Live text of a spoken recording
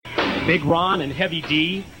Big Ron and Heavy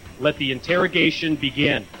D, let the interrogation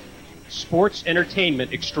begin. Sports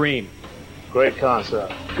entertainment extreme. Great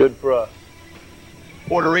concept. Good for us.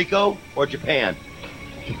 Puerto Rico or Japan?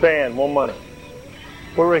 Japan, more money.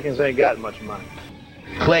 Puerto Ricans ain't got much money.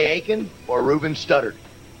 Clay Aiken or Reuben Studdard?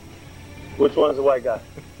 Which one's the white guy?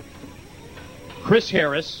 Chris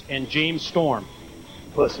Harris and James Storm.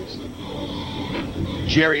 Pussies.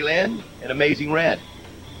 Jerry Lynn and Amazing Red?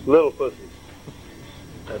 Little pussies.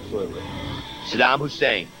 Absolutely. Saddam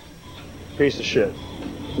Hussein? Piece of shit.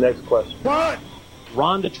 Next question. What?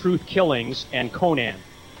 Ron the Truth Killings and Conan.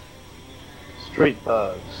 Street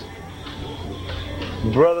thugs.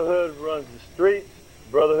 Brotherhood runs the streets.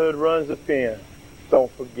 Brotherhood runs the pen.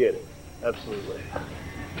 Don't forget it. Absolutely.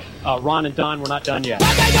 Ron and Don, we're not done yet.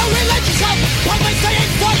 But they don't relate yourself. Always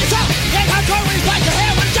saying for yourself. And how always like to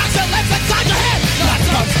hear when Johnson lives inside your head. Not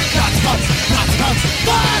smokes, not smokes, not smokes.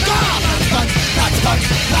 Fuck off! Not smokes, not smokes,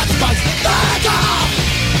 not smokes. Fuck off!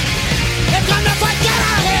 It's time to fight, get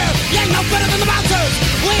out of here! You ain't no better than the bouncers!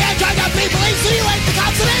 We ain't trying to be police, so you ain't the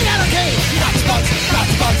cops, it ain't anarchy! Not smokes, not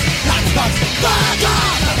smokes, not smokes. Fuck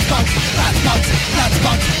off! Not smokes, not smokes, not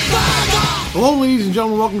smokes. Fuck off! Hello, ladies and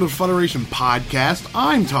gentlemen. Welcome to the Fuderation Podcast.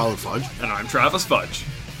 I'm Tyler Fudge. And I'm Travis Fudge.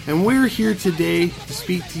 And we're here today to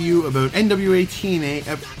speak to you about NWA TNA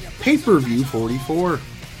at Pay-Per-View 44.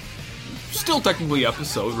 Still technically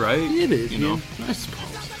episode, right? It is, you know. I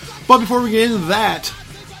suppose. But before we get into that,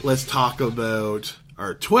 let's talk about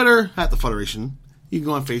our Twitter at the Fuderation. You can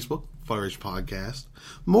go on Facebook, Fuderation Podcast.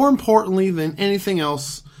 More importantly than anything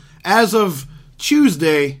else, as of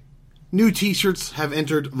Tuesday, new t-shirts have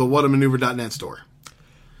entered the whatamaneuver.net store.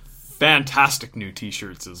 Fantastic new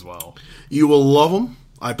t-shirts as well. You will love them.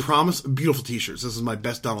 I promise. Beautiful t-shirts. This is my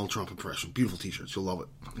best Donald Trump impression. Beautiful t-shirts. You'll love it.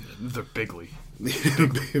 They're bigly.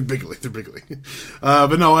 bigly. They're bigly.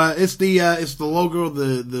 But no, it's the logo,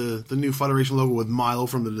 the new Federation logo with Milo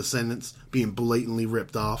from the Descendants being blatantly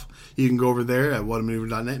ripped off. You can go over there at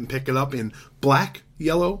whatamaneuver.net and pick it up in black,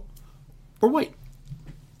 yellow, or white.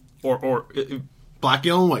 Or black,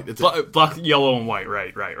 yellow, and white. That's it. Black, yellow, and white.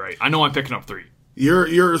 Right. I know I'm picking up 3.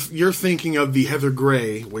 You're thinking of the Heather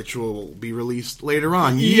Gray, which will be released later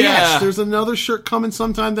on. Yeah. Yes, there's another shirt coming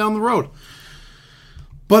sometime down the road.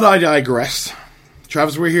 But I digress.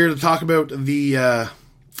 Travis, we're here to talk about the,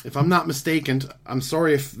 if I'm not mistaken, I'm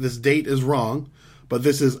sorry if this date is wrong, but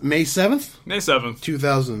this is May 7th? May 7th.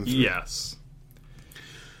 2003. Yes.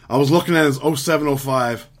 I was looking at it as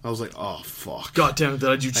 0705. I was like, oh, fuck. God damn it, did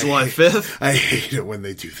I do July 5th? I hate it when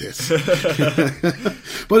they do this.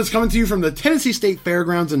 But it's coming to you from the Tennessee State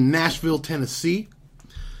Fairgrounds in Nashville, Tennessee.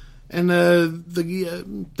 And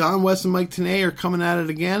Don West and Mike Tenay are coming at it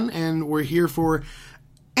again, and we're here for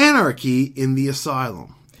Anarchy in the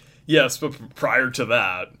Asylum. Yes, but prior to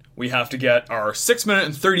that, we have to get our 6-minute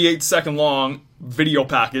and 38-second long video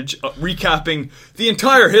package recapping the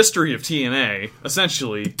entire history of TNA,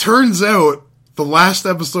 essentially. Turns out, the last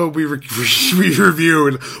episode we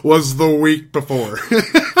reviewed was the week before.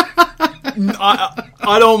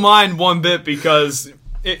 I don't mind one bit because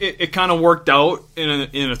it kind of worked out in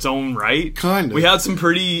its own right. Kind of. We had some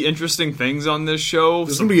pretty interesting things on this show.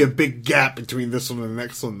 There's going to be a big gap between this one and the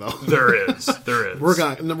next one, though. There is. We're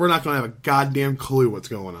not going to have a goddamn clue what's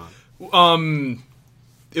going on.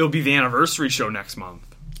 It'll be the anniversary show next month.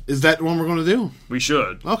 Is that one we're going to do? We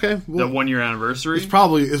should. Okay. Well, the 1-year anniversary? It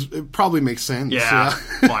probably makes sense. Yeah.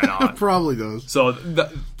 Why not? It probably does. So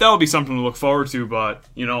that'll be something to look forward to, but,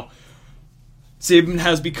 Sabin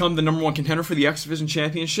has become the number 1 contender for the X Division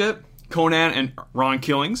Championship. Conan and Ron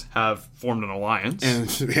Killings have formed an alliance.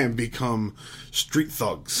 And become street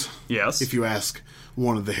thugs. Yes. If you ask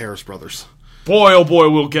one of the Harris brothers. Boy, oh boy,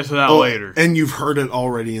 we'll get to that later. And you've heard it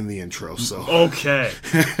already in the intro, so. Okay.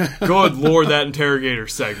 Good Lord, that interrogator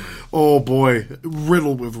segment. Oh boy,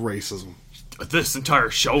 riddled with racism. This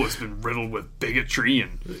entire show has been riddled with bigotry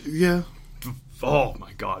and... Yeah. Oh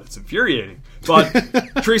my god, it's infuriating. But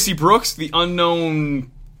Tracy Brooks, the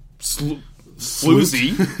unknown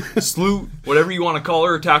sloozy, sloot, whatever you want to call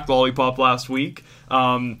her, attacked Lollipop last week.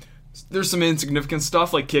 There's some insignificant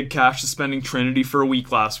stuff like Kid Cash suspending Trinity for a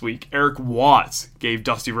week last week. Eric Watts gave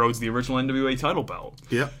Dusty Rhodes the original NWA title belt.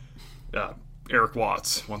 Yep. Eric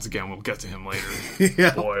Watts. Once again, we'll get to him later.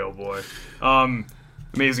 Yeah. Boy, oh boy.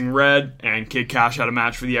 Amazing Red and Kid Cash had a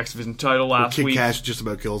match for the X Division title last week. Kid Cash just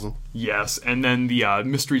about kills him. Yes, and then the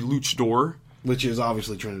Mystery Luchador. Which is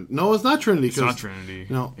obviously Trinity. No, it's not Trinity. It's not Trinity.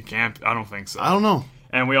 No. It can't. I don't think so. I don't know.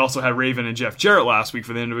 And we also had Raven and Jeff Jarrett last week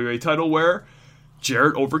for the NWA title where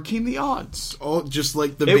Jarrett overcame the odds. Oh, just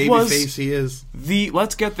like the babyface he is.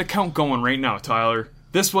 Let's get the count going right now, Tyler.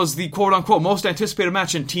 This was the quote-unquote most anticipated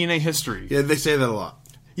match in TNA history. Yeah, they say that a lot.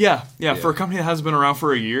 Yeah, for a company that hasn't been around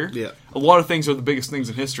for a year, a lot of things are the biggest things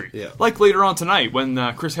in history. Yeah. Like later on tonight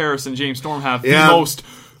when Chris Harris and James Storm have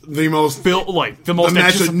the most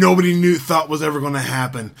match that nobody thought was ever going to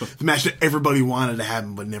happen. The match that everybody wanted to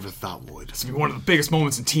happen but never thought would. It's going to be one of the biggest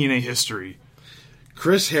moments in TNA history.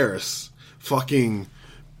 Chris Harris fucking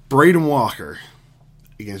Braden Walker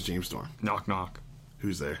against James Storm. Knock knock.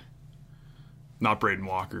 Who's there? Not Braden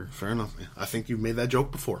Walker. Fair enough. I think you've made that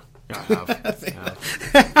joke before. Yeah, I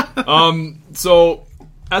have. So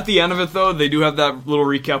at the end of it, though, they do have that little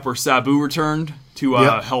recap where Sabu returned to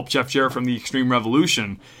help Jeff Jarrett from the Extreme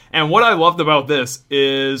Revolution. And what I loved about this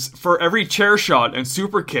is for every chair shot and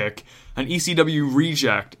super kick an ECW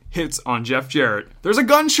reject hits on Jeff Jarrett, there's a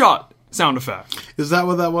gunshot sound effect. Is that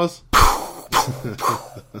what that was?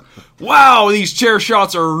 Wow, these chair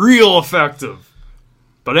shots are real effective.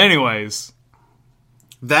 But anyways,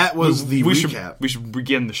 that was the recap. We should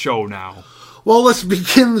begin the show now. Well, let's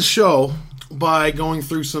begin the show by going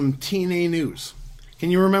through some TNA news.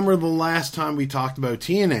 Can you remember the last time we talked about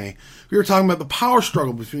TNA? We were talking about the power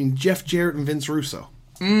struggle between Jeff Jarrett and Vince Russo.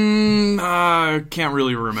 I can't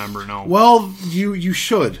really remember, no. Well, you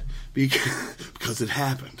should, because it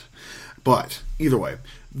happened. But, either way,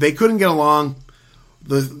 they couldn't get along.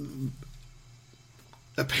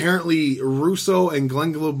 Apparently, Russo and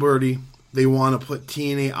Glenn Gilberti, they want to put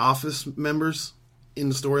TNA office members in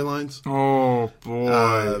the storylines. Oh,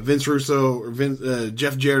 boy. Vince Russo,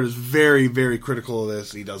 Jeff Jarrett is very, very critical of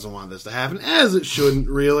this. He doesn't want this to happen, as it shouldn't,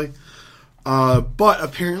 really. But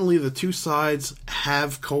apparently the two sides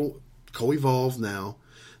have co-evolved now.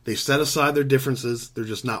 They've set aside their differences. They're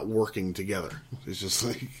just not working together. It's just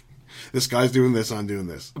like, this guy's doing this, I'm doing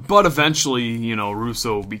this. But eventually,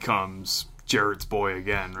 Russo becomes Jarrett's boy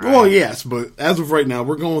again, right? Well, yes, but as of right now,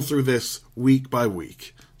 we're going through this week by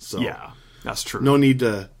week. So yeah, that's true. No need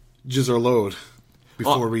to jizz our load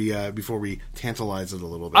before we tantalize it a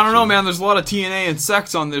little bit. I don't know, man. There's a lot of TNA and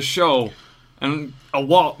sex on this show, and a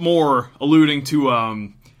lot more alluding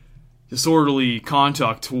to disorderly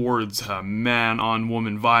conduct towards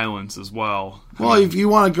man-on-woman violence as well. Well, if you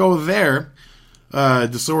want to go there,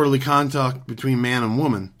 disorderly conduct between man and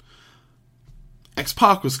woman,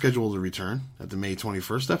 X-Pac was scheduled to return at the May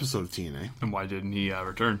 21st episode of TNA. And why didn't he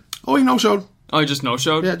return? Oh, he no-showed. Oh, he just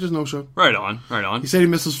no-showed? Yeah, just no-showed. Right on. He said he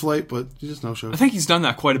missed his flight, but he just no-showed. I think he's done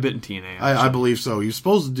that quite a bit in TNA. I believe so. He was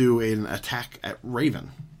supposed to do an attack at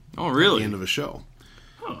Raven. Oh, really? At the end of a show.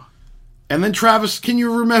 Huh. And then, Travis, can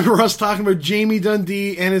you remember us talking about Jamie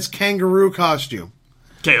Dundee and his kangaroo costume?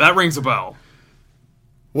 Okay, that rings a bell.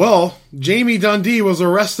 Well, Jamie Dundee was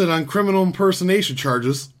arrested on criminal impersonation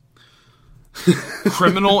charges.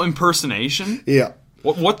 Criminal impersonation? Yeah.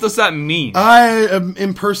 What does that mean?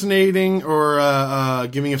 Impersonating or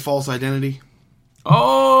giving a false identity.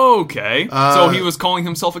 Oh, okay. So he was calling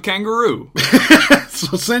himself a kangaroo. So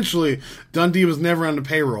essentially, Dundee was never on the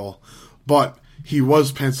payroll, but he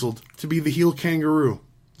was penciled to be the heel kangaroo.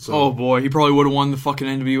 So, oh boy, he probably would have won the fucking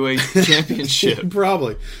NWA championship.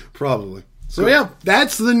 Probably. So yeah,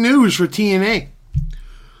 that's the news for TNA.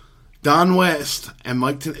 Don West and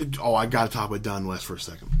Mike... I gotta talk about Don West for a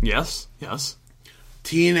second. Yes.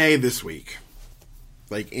 TNA this week.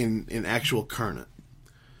 Like, in actual current.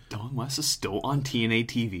 Don West is still on TNA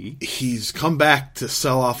TV? He's come back to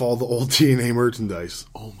sell off all the old TNA merchandise.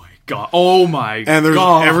 Oh my god. And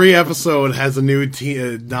every episode has a new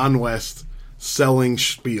Don West selling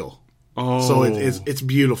spiel. Oh. So it's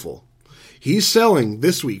beautiful. He's selling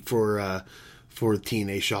this week for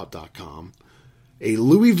TNAshop.com a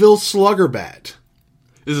Louisville Slugger bat.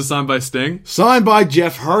 Is it signed by Sting? Signed by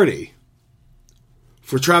Jeff Hardy.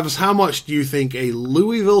 For Travis, how much do you think a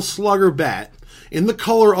Louisville Slugger bat in the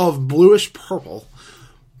color of bluish purple,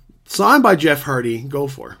 signed by Jeff Hardy, go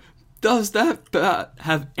for? Does that bat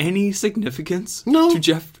have any significance to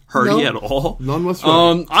Jeff Hardy at all? None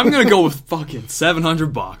whatsoever. I'm gonna go with fucking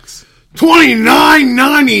 $700.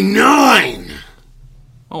 $29.99.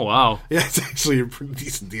 Oh wow! Yeah, it's actually a pretty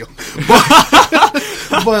decent deal.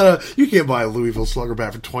 But you can't buy a Louisville Slugger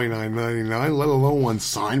bat for $29.99, let alone one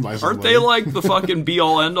signed by somebody. Aren't they like the fucking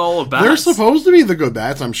be-all, end-all of bats? They're supposed to be the good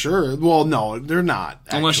bats, I'm sure. Well, no, they're not.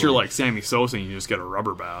 Unless you're like Sammy Sosa and you just get a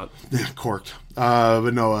rubber bat. Corked.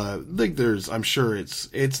 But no, I'm sure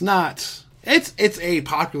it's not. It's a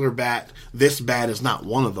popular bat. This bat is not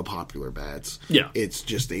one of the popular bats. Yeah. It's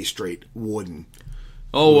just a straight wooden.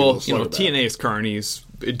 Oh, well, TNA is carnies.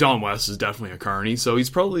 Don West is definitely a carny, so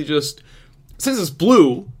he's probably just... Since it's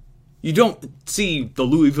blue, you don't see the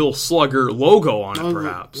Louisville Slugger logo on it,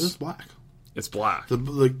 perhaps. It's black. It's black.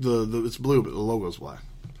 It's blue, but the logo's black.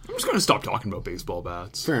 I'm just going to stop talking about baseball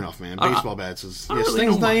bats. Fair enough, man. Baseball bats is... I Yeah, really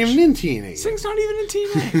Sting's know not much. even in TNA. Sting's not even in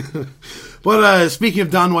TNA. But speaking of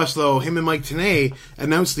Don West, though, him and Mike Tenay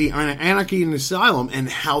announced the Anarchy in the Asylum and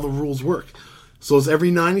how the rules work. So it's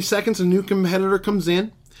every 90 seconds a new competitor comes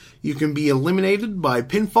in. You can be eliminated by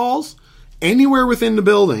pinfalls anywhere within the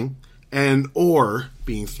building and or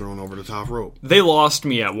being thrown over the top rope. They lost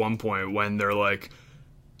me at one point when they're like,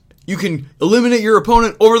 you can eliminate your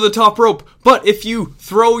opponent over the top rope, but if you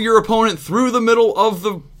throw your opponent through the middle of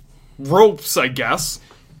the ropes, I guess,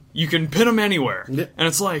 you can pin them anywhere. Yeah. And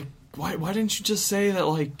it's like, why didn't you just say that,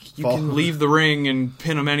 like, you can leave the ring and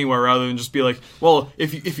pin them anywhere rather than just be like, well,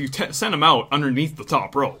 if you send them out underneath the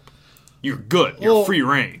top rope, you're good. You're free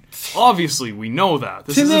reign. Obviously, we know that.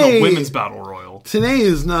 This isn't a women's battle royal. Tenay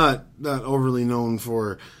is not overly known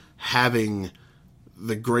for having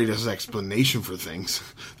the greatest explanation for things.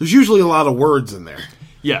 There's usually a lot of words in there.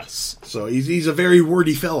 Yes. So he's a very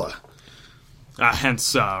wordy fella.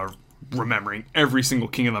 Hence, remembering every single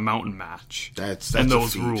King of the Mountain match. That's and a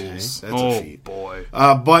those feat, rules. eh? That's a feat. Boy.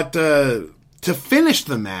 But to finish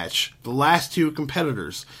the match, the last two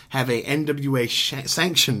competitors have a NWA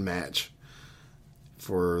sanctioned match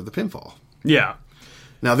for the pinfall. Yeah.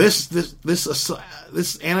 Now this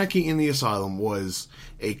Anarchy in the Asylum was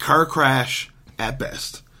a car crash at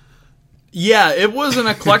best. Yeah, it was an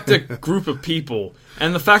eclectic group of people.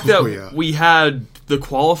 And the fact that we had the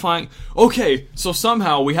qualifying... Okay, so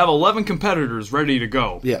somehow we have 11 competitors ready to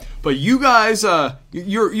go. Yeah. But you guys,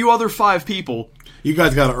 you other 5 people... You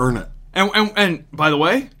guys got to earn it. And by the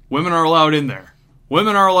way, women are allowed in there.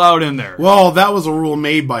 Women are allowed in there. Well, that was a rule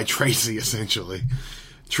made by Tracy, essentially.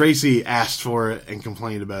 Tracy asked for it and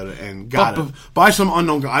complained about it and got it by some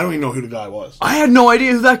unknown guy. I don't even know who the guy was. I had no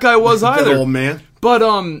idea who that guy was either. That old man. But,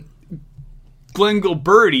 Glenn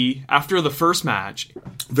Gilberti, after the first match...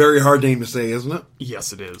 Very hard name to say, isn't it?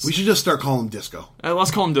 Yes, it is. We should just start calling him Disco.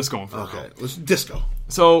 Let's call him Disco for Okay, let's Disco.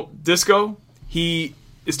 So, Disco, he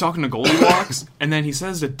is talking to Goldilocks, and then he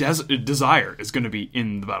says that Desire is going to be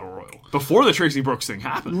in the Battle Royal. Before the Tracy Brooks thing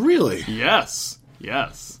happened. Really? Yes.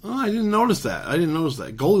 Oh, I didn't notice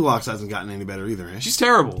that. Goldilocks hasn't gotten any better either, eh? She's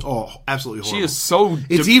terrible. Oh, absolutely horrible. She is so...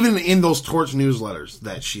 It's even in those Torch newsletters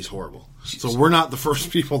that she's horrible. So we're not the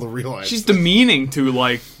first people to realize. She's demeaning to,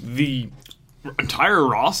 like, the entire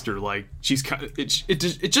roster. Like, she's... It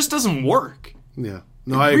just doesn't work. Yeah.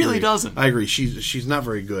 No, I agree. It really doesn't. I agree. She's not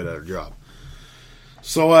very good at her job.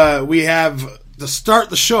 So we have, to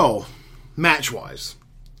start the show, match-wise,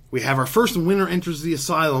 we have our first winner enters the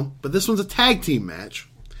Asylum, but this one's a tag team match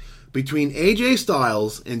between AJ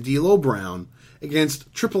Styles and D'Lo Brown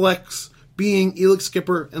against Triple X being Elix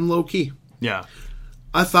Skipper and Low Key. Yeah.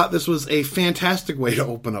 I thought this was a fantastic way to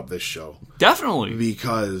open up this show. Definitely.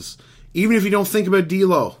 Because even if you don't think about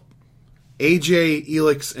D'Lo, AJ,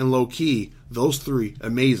 Elix, and Low Key, those three,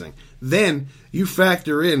 amazing. Then you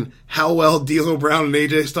factor in how well D'Lo Brown and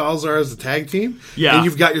AJ Styles are as a tag team, and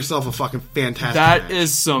you've got yourself a fucking fantastic match. That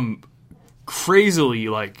is some crazily,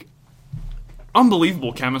 like,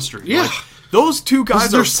 unbelievable chemistry. Yeah. Like, those two guys This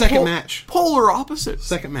is their second match. Polar opposites.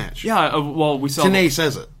 Second match. Yeah, well, we saw... Tenay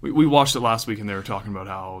says it. We watched it last week, and they were talking about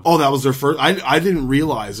how... Oh, that was their first... I didn't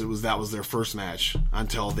realize that was their first match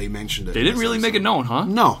until they mentioned it. They didn't really make it known, huh?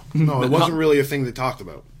 No, it wasn't really a thing they talked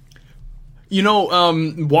about. You know,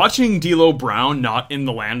 watching D'Lo Brown not in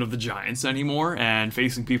the land of the Giants anymore and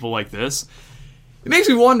facing people like this, it makes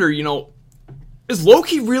me wonder, you know, is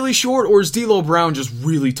Loki really short or is D'Lo Brown just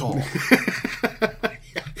really tall?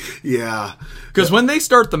 Yeah. Because when they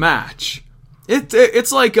start the match,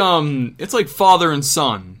 it's like father and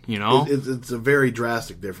son, you know? It's a very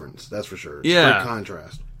drastic difference, that's for sure. It's Yeah. great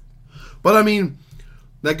contrast. But, I mean,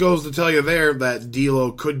 that goes to tell you there that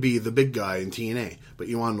D'Lo could be the big guy in TNA. But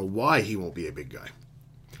you want to know why he won't be a big guy?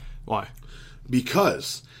 Why?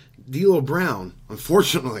 Because D'Lo Brown,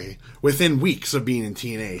 unfortunately, within weeks of being in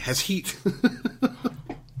TNA, has heat.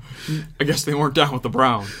 I guess they weren't down with the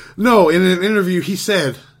Brown. No, in an interview he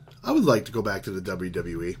said, I would like to go back to the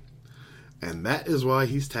WWE. And that is why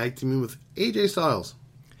he's tag teaming with AJ Styles.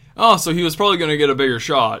 Oh, so he was probably going to get a bigger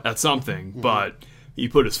shot at something, but he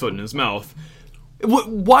put his foot in his mouth.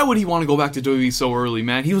 Why would he want to go back to WWE so early,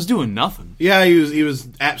 man? He was doing nothing. Yeah, he was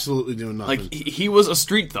absolutely doing nothing. Like, he was a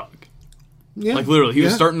street thug. Yeah. Like, literally, he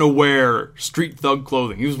was starting to wear street thug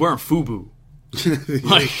clothing. He was wearing FUBU.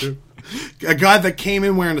 Like, a guy that came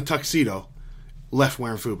in wearing a tuxedo left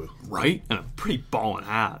wearing FUBU. Right? And a pretty ballin'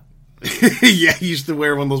 hat. Yeah, he used to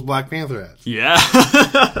wear one of those Black Panther hats. Yeah.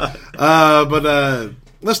 But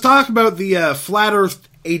let's talk about the Flat Earth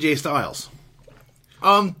AJ Styles.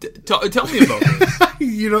 Tell me about this.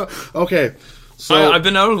 You know, okay. So I've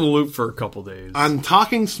been out of the loop for a couple days. on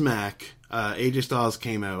Talking Smack, AJ Styles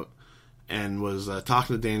came out and was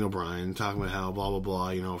talking to Daniel Bryan, talking about how blah, blah, blah.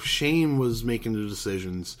 You know, if Shane was making the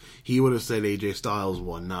decisions, he would have said AJ Styles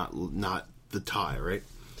won, not the tie, right?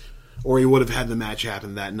 Or he would have had the match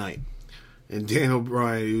happen that night. And Daniel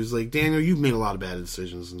Bryan, he was like, Daniel, you've made a lot of bad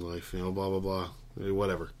decisions in life, you know, blah, blah, blah,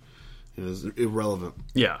 whatever. You know, it's irrelevant.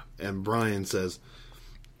 Yeah. And Bryan says,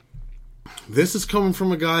 this is coming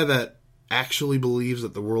from a guy that actually believes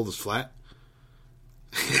that the world is flat.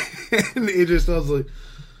 And AJ Styles like,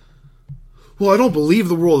 well, I don't believe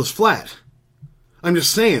the world is flat. I'm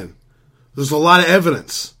just saying, there's a lot of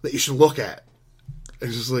evidence that you should look at.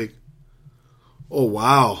 It's just like, oh,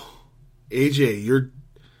 wow. AJ,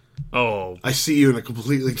 I see you in a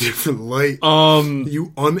completely different light.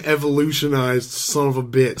 You unevolutionized son of a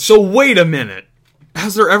bitch. So wait a minute.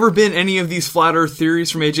 Has there ever been any of these flat earth theories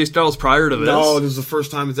from AJ Styles prior to this? No, this is the first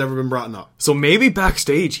time it's ever been brought up. So maybe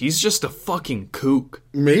backstage he's just a fucking kook.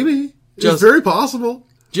 Maybe. It's very possible.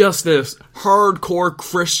 Just this hardcore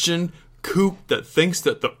Christian kook that thinks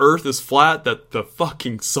that the earth is flat, that the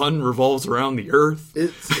fucking sun revolves around the earth.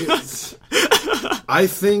 It's I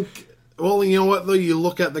think, well, you know what, though? You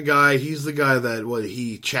look at the guy, he's the guy that,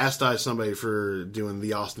 he chastised somebody for doing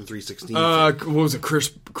the Austin 316 what was it, Chris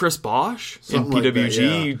Bosch? Something in like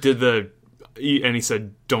PWG that, yeah. and he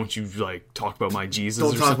said, don't you, talk about my Jesus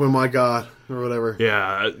Don't talk about my God, or whatever.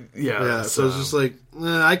 Yeah. So it's just like,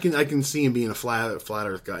 I can see him being a flat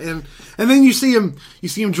earth guy. And then you see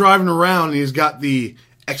him driving around, and he's got the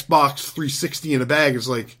Xbox 360 in a bag. It's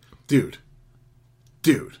like, dude,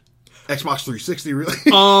 Xbox 360, really?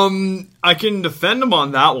 I can defend him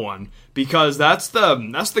on that one because that's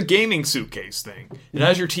the gaming suitcase thing. It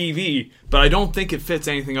has your TV, but I don't think it fits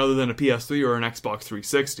anything other than a PS3 or an Xbox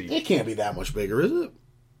 360. It can't be that much bigger, is it?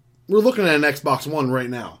 We're looking at an Xbox One right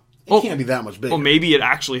now. It can't be that much bigger. Well, maybe it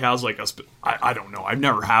actually has I don't know. I've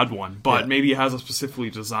never had one, but maybe it has a specifically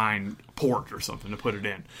designed port or something to put it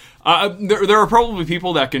in. There are probably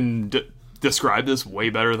people that can describe this way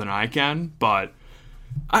better than I can, but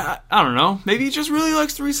I don't know. Maybe he just really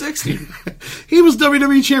likes 360. He was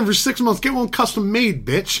WWE champion for 6 months. Get one custom made,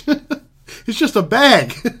 bitch. It's just a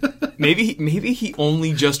bag. Maybe he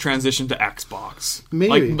only just transitioned to Xbox.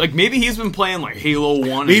 Maybe. Like maybe he's been playing Halo 1 and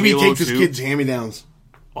Halo 2. Maybe he takes his kids' hand-me-downs.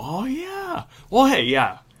 Oh, yeah. Well, hey,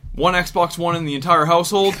 yeah. One Xbox One in the entire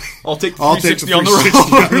household. I'll take the 360 on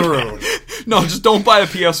the road. No, just don't buy a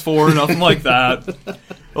PS4 or nothing like that.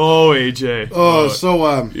 Oh,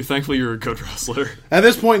 AJ. Thankfully you're a good wrestler. At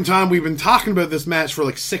this point in time, we've been talking about this match for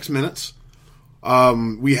 6 minutes.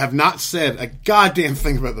 We have not said a goddamn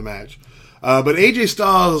thing about the match. But AJ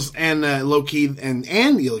Styles and Low-Key and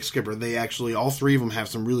Elix Skipper, they actually, all three of them have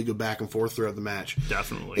some really good back and forth throughout the match.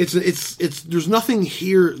 Definitely. It's there's nothing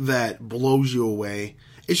here that blows you away.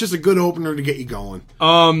 It's just a good opener to get you going.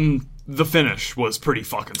 The finish was pretty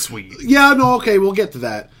fucking sweet. Yeah, no, okay, we'll get to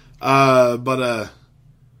that.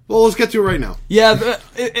 Well, let's get to it right now. Yeah,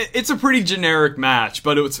 it's a pretty generic match,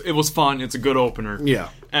 but it was fun. It's a good opener. Yeah.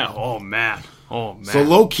 Oh man. So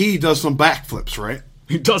Low-Key does some backflips, right?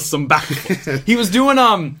 He does some backflips. He was doing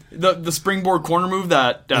the springboard corner move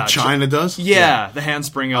that China does. Yeah, the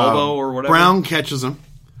handspring elbow or whatever. Brown catches him.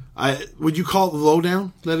 Would you call it the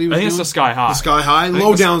lowdown that he was doing? I think it's the sky high. The sky high.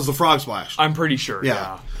 Lowdown is the frog splash. I'm pretty sure.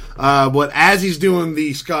 Yeah. But as he's doing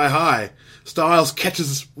the sky high, Styles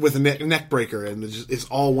catches with a neck breaker, and it's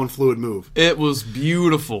all one fluid move. It was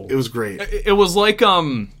beautiful. It was great. It was like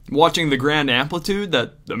watching the Grand Amplitude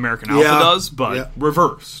that American Alpha does, but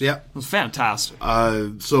reverse. Yeah. It was fantastic.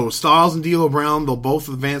 So Styles and D'Lo Brown, they'll both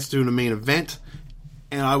advance to the main event.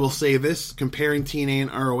 And I will say this, comparing TNA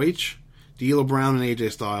and ROH, D'Lo Brown and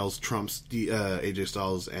AJ Styles trumps AJ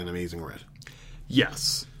Styles and Amazing Red.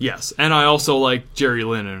 Yes. And I also like Jerry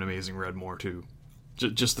Lynn and Amazing Red more, too. I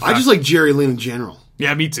just like Jerry Lynn in general.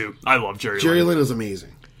 Yeah, me too. I love Jerry Lynn. Jerry Lynn is amazing.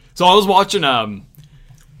 So I was watching, I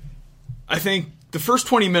think the first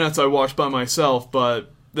 20 minutes I watched by myself,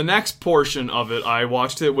 but the next portion of it, I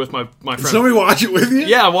watched it with my friend. Did somebody watch it with you?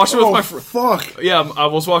 Yeah, I watched it with my friend. Fuck. Yeah, I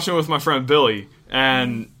was watching it with my friend Billy,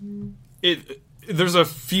 and there's a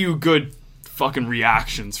few good fucking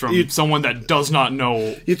reactions from someone that does not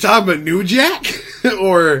know. You talking about New Jack?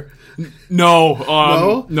 Or...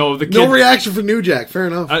 No, the kid, no reaction from New Jack. Fair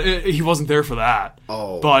enough. He wasn't there for that.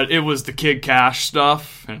 Oh, but it was the Kid Cash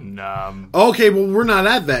stuff, and okay, well we're not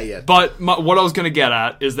at that yet. But what I was going to get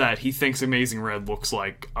at is that he thinks Amazing Red looks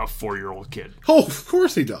like a 4-year-old kid. Oh, of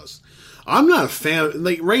course he does. I'm not a fan.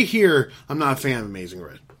 Like right here, I'm not a fan of Amazing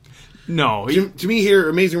Red. No, to me here,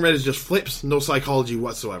 Amazing Red is just flips, no psychology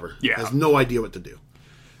whatsoever. Yeah, has no idea what to do.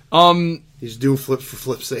 He's doing flips for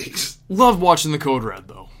flip's sakes. Love watching the Code Red,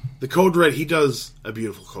 though. The Code Red, he does a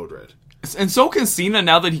beautiful Code Red. And so can Cena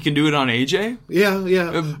now that he can do it on AJ.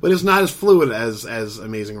 Yeah. But it's not as fluid as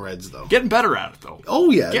Amazing Reds, though. Getting better at it, though.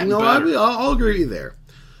 Oh, yeah. Getting better. I'll agree with you there.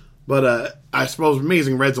 But I suppose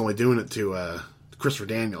Amazing Red's only doing it to Christopher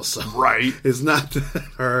Daniels, so right. It's not that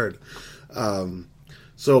hard.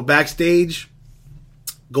 So backstage,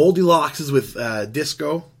 Goldilocks is with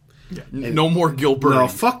Disco. Yeah, no more Gilberti. No,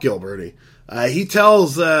 fuck Gilberti. He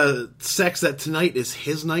tells Sex that tonight is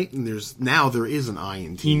his night, and there is an I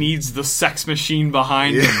in team. He needs the sex machine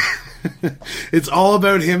behind him. It's all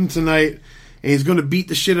about him tonight, and he's going to beat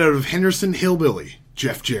the shit out of Henderson Hillbilly,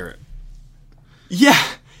 Jeff Jarrett. Yeah,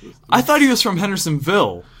 I thought he was from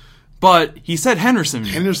Hendersonville, but he said Henderson.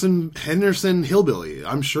 Henderson Hillbilly.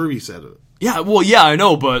 I'm sure he said it. Yeah, well, yeah, I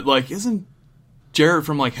know, but like, isn't Jarrett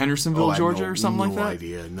from like Hendersonville, Georgia, or something like that? No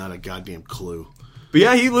idea. Not a goddamn clue. But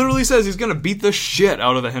yeah, he literally says he's going to beat the shit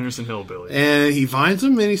out of the Henderson Hillbilly. And he finds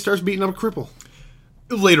him, and he starts beating up a cripple.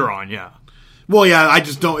 Later on, yeah. Well, yeah, I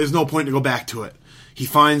just don't... There's no point to go back to it. He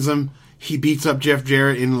finds him. He beats up Jeff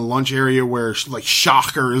Jarrett in the lunch area where, like,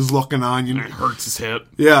 Shocker is looking on you. And it hurts his hip.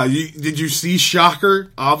 Yeah, did you see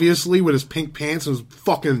Shocker, obviously, with his pink pants and his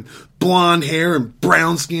fucking blonde hair and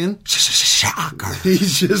brown skin? Shocker.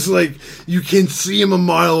 He's just like, you can see him a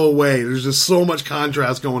mile away. There's just so much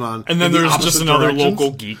contrast going on. And then there's just another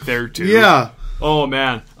local geek there, too. Yeah. Oh,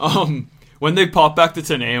 man. When they pop back to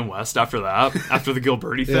TNA and West after the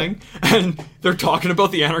Gilberti thing, and they're talking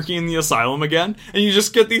about the Anarchy in the Asylum again, and you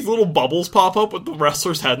just get these little bubbles pop up with the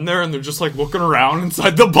wrestler's head in there, and they're just like looking around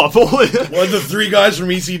inside the bubble. What, the three guys from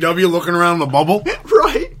ECW looking around the bubble?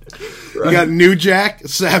 Right. You got New Jack,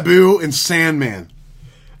 Sabu, and Sandman.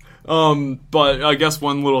 But I guess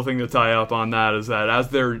one little thing to tie up on that is that as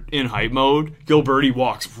they're in hype mode, Gilberti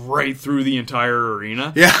walks right through the entire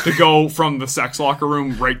arena to go from the sex locker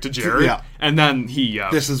room right to Jarrett. Yeah. And then he...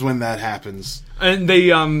 this is when that happens. And they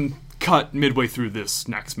cut midway through this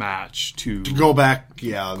next match to go back.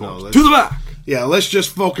 Yeah, to the back. Yeah, let's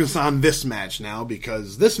just focus on this match now,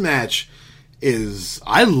 because this match is...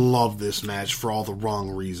 I love this match for all the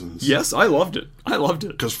wrong reasons. Yes, I loved it.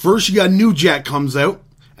 Because first you got New Jack comes out.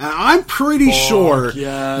 And I'm pretty sure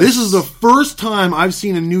this is the first time I've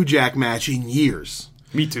seen a New Jack match in years.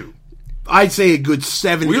 Me too. I'd say a good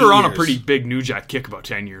 7 We were on a pretty big New Jack kick about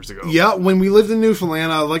 10 years ago. Yeah, when we lived in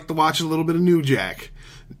Newfoundland, I liked to watch a little bit of New Jack.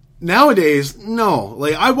 Nowadays, no.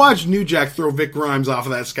 Like, I watched New Jack throw Vic Grimes off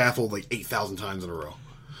of that scaffold like 8,000 times in a row.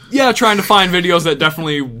 Yeah, trying to find videos that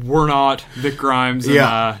definitely were not Vic Grimes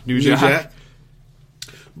and New Jack.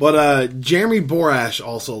 But Jeremy Borash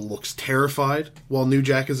also looks terrified while New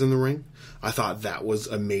Jack is in the ring. I thought that was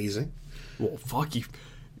amazing. Well, fuck, he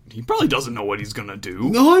probably doesn't know what he's going to do.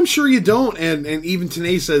 No, I'm sure you don't. And even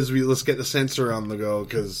TNA says, let's get the censor on the go,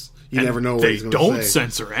 because you never know what he's going to say. They don't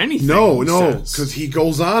censor anything. No, because he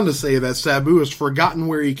goes on to say that Sabu has forgotten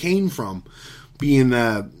where he came from, being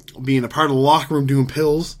a part of the locker room doing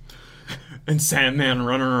pills. And Sandman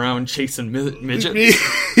running around chasing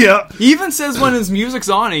midgets. Yeah. He even says when his music's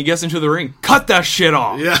on and he gets into the ring, cut that shit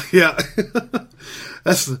off. Yeah.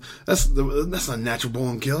 That's not Natural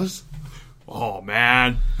Born Killers. Oh,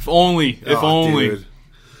 man. If only. Dude.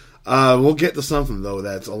 We'll get to something, though,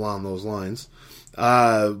 that's along those lines.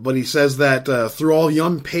 But he says that through all the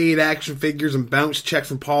unpaid action figures and bounce checks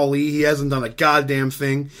from Paul Lee, he hasn't done a goddamn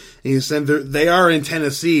thing. And he said they are in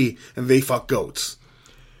Tennessee and they fuck goats.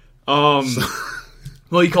 Well,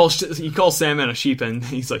 he calls Sandman a sheep, and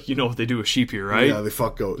he's like, you know what they do with sheep here, right? Yeah, they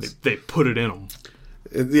fuck goats. They put it in them.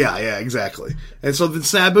 Yeah, exactly. And so then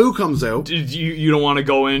Sabu comes out. You don't want to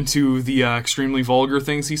go into the extremely vulgar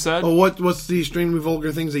things he said? Oh, what's the extremely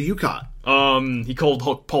vulgar things that you caught? He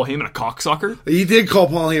called Paul Heyman a cocksucker. He did call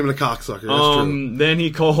Paul Heyman a cocksucker. That's true. Then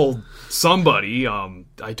he called somebody. I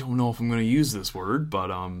don't know if I'm going to use this word, but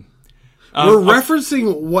we're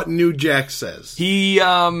referencing what New Jack says. He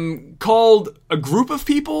called a group of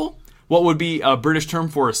people what would be a British term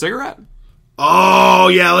for a cigarette. Oh,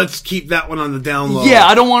 yeah, let's keep that one on the down low. Yeah,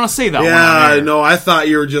 I don't want to say that one. Yeah, no, I thought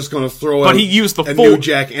you were just going to throw out he used the a full New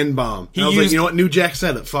Jack N-bomb. I was like, you know what, New Jack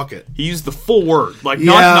said it, fuck it. He used the full word. Like, he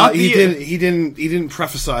didn't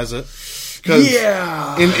prefacize it.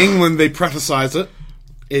 Because in England, they prefacize it.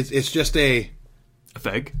 It's just a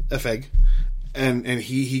feg. A feg. And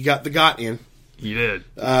he got the got in. He did.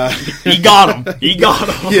 He got him.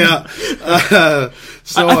 Yeah.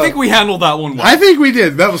 So I think we handled that one well. I think we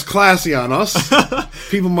did. That was classy on us.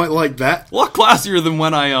 People might like that. A lot classier than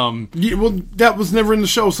when I well, that was never in the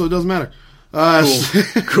show, so it doesn't matter.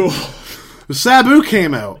 Cool. Sabu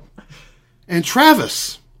came out, and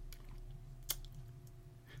Travis.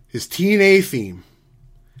 His TNA theme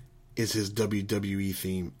is his WWE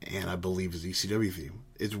theme, and I believe his ECW theme.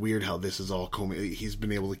 It's weird how this is all he's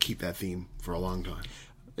been able to keep that theme for a long time.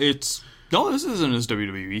 No, this isn't his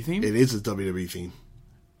WWE theme. It is his WWE theme.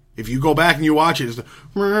 If you go back and you watch it, it's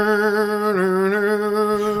Oh,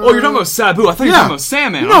 you're talking about Sabu. I thought you were talking about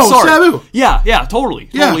Sandman. No, I'm sorry. Sabu. Yeah, totally.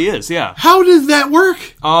 Yeah. Totally is, yeah. How does that work?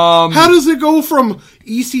 How does it go from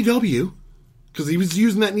ECW? Because he was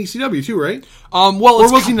using that in ECW too, right? Well,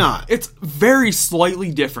 or was he not? It's very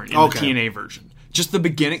slightly different in the TNA version. Just the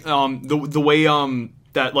beginning, the way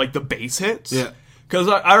that like the bass hits. Yeah. Because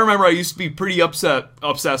I remember I used to be pretty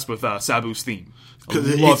obsessed with Sabu's theme. Because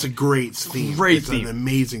it's a great theme. It's an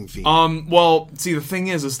amazing theme. Well, see, the thing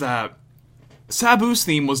is that Sabu's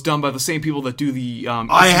theme was done by the same people that do the.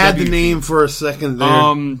 I had the name for a second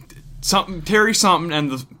there. Terry something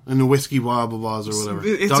and the Whiskey Blah Blah Blahs or whatever.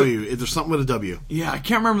 There's something with a W. Yeah, I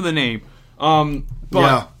can't remember the name.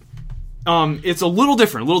 But it's a little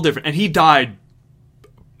different, and he died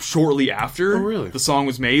shortly after the song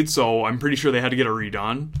was made, so I'm pretty sure they had to get it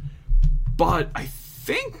redone. But I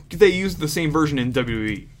think they used the same version in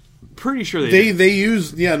WWE. Pretty sure they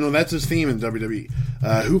used that's his theme in WWE.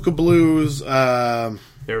 Hookah Blues. There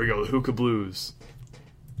we go, the Hookah Blues.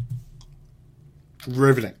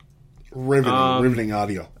 Riveting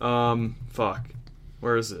audio. Fuck.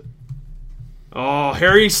 Where is it? Oh,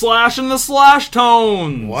 Harry Slash and the Slash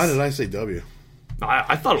Tones. Why did I say W?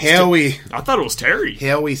 I thought it was Howie. I thought it was Terry.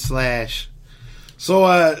 Howie Slash. So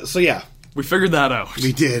yeah. We figured that out.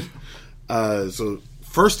 We did. So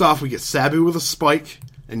first off, we get Sabu with a spike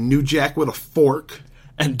and New Jack with a fork.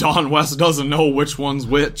 And Don West doesn't know which one's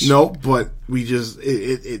which. No, but we just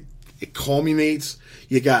it culminates.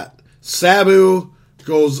 You got Sabu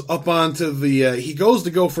goes up onto the. He goes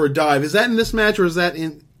to go for a dive. Is that in this match or is that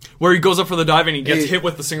in? Where he goes up for the dive and he gets hit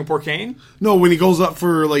with the Singapore cane? No, when he goes up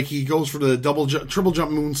for, he goes for the triple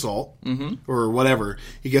jump moonsault, or whatever.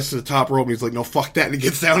 He gets to the top rope and he's like, no, fuck that, and he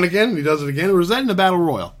gets down again, and he does it again. Or is that in the Battle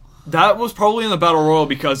Royal? That was probably in the Battle Royal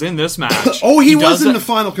because in this match... he was in the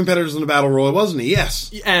final competitors in the Battle Royal, wasn't he?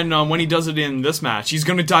 Yes. And when he does it in this match, he's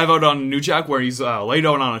going to dive out on New Jack where he's laid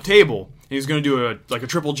out on a table. He's going to do a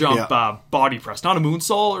triple jump body press. Not a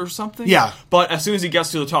moonsault or something. Yeah. But as soon as he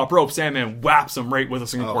gets to the top rope, Sandman whaps him right with a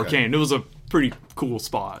Singapore cane. It was a pretty cool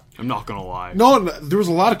spot. I'm not going to lie. No, there was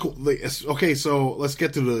a lot of cool... Okay, so let's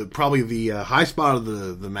get to probably the high spot of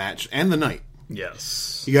the match and the night.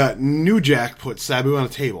 Yes. You got New Jack put Sabu on a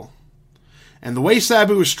table. And the way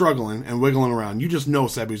Sabu is struggling and wiggling around, you just know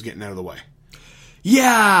Sabu's getting out of the way.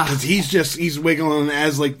 Yeah, because he's wiggling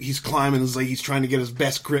as he's climbing, as he's trying to get his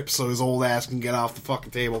best grip so his old ass can get off the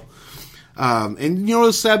fucking table. And you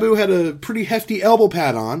know, Sabu had a pretty hefty elbow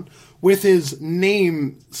pad on with his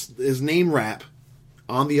name wrap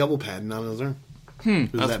on the elbow pad, not on his arm.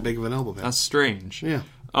 It was that big of an elbow pad. That's strange. Yeah.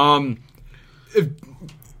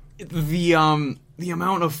 The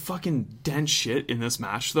amount of fucking dense shit in this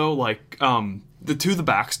match, though, the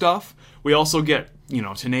back stuff. We also get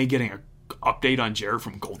TNA getting a update on Jared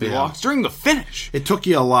from Goldilocks during the finish. It took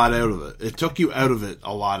you a lot out of it. It took you out of it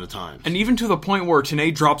a lot of times. And even to the point where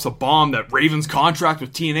TNA drops a bomb that Raven's contract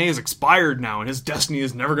with TNA is expired now and his destiny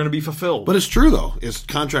is never going to be fulfilled. But it's true, though. His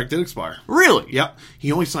contract did expire. Really? Yep.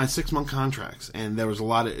 He only signed 6-month contracts, and there was a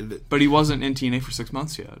lot of... But he wasn't in TNA for 6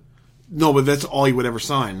 months yet. No, but that's all he would ever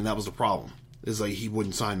sign, and that was the problem. Is he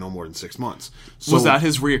wouldn't sign no more than 6 months. So, was that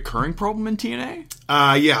his reoccurring problem in TNA?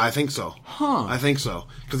 Yeah, I think so. Huh. I think so.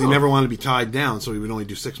 Because he never wanted to be tied down, so he would only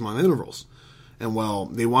do 6-month intervals. And,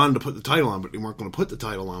 they wanted to put the title on, but they weren't going to put the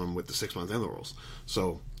title on him with the 6-month intervals.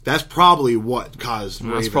 So, that's probably what caused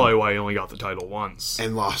That's probably why he only got the title once.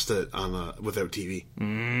 And lost it on without TV.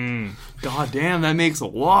 God damn, that makes a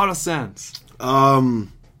lot of sense.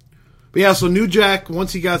 But yeah, so New Jack,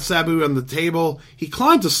 once he got Sabu on the table, he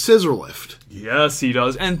climbed a scissor lift. Yes, he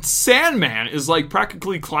does. And Sandman is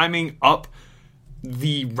practically climbing up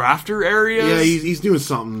the rafter areas. Yeah, he's doing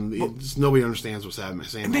something. Nobody understands what Sandman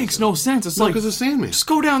is. It makes no sense. It's because it's Sandman. Just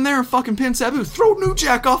go down there and fucking pin Sabu. Throw New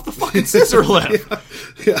Jack off the fucking scissor lift.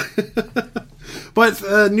 Yeah.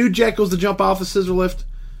 But New Jack goes to jump off the scissor lift.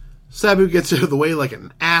 Sabu gets out of the way like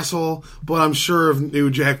an asshole. But I'm sure if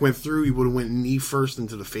New Jack went through, he would have went knee first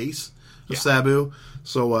into the face of Sabu.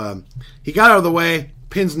 So he got out of the way,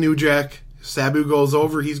 pins New Jack. Sabu goes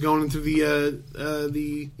over. He's going into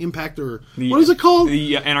the Impact, or what is it called?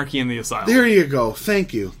 The Anarchy in the Asylum. There you go.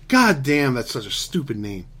 Thank you. God damn, that's such a stupid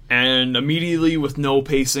name. And immediately, with no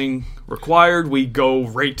pacing required, we go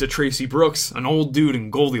right to Tracy Brooks, an old dude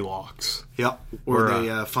in Goldilocks. Yep. Where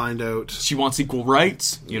they find out she wants equal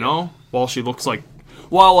rights. While she looks like,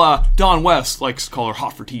 while Don West likes to call her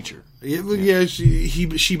hot for teacher. Yeah,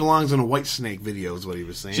 she belongs in a White Snake video is what he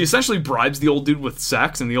was saying. She essentially bribes the old dude with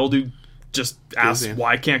sex, and the old dude just asks,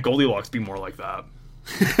 why can't Goldilocks be more like that?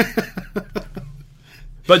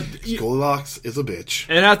 But Goldilocks is a bitch.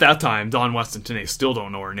 And at that time, Dawn West and TNA still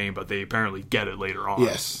don't know her name, but they apparently get it later on.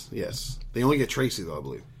 Yes. They only get Tracy, though, I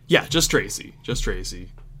believe. Yeah, just Tracy.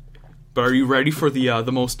 But are you ready for the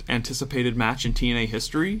most anticipated match in TNA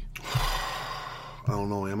history? I don't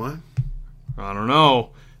know, am I? I don't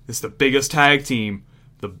know. It's the biggest tag team,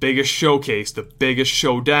 the biggest showcase, the biggest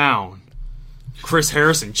showdown. Chris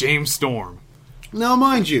Harris and James Storm. Now,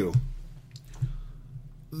 mind you,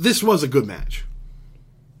 this was a good match.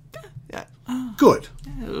 Good.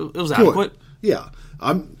 It was adequate. Yeah.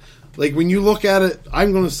 I'm like, when you look at it,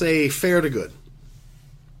 I'm going to say fair to good.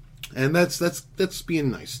 And that's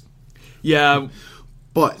being nice. Yeah.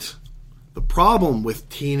 But the problem with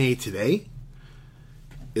TNA today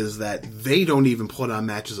is that they don't even put on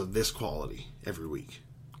matches of this quality every week.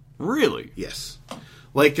 Really? Yes.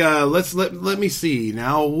 Like, let me see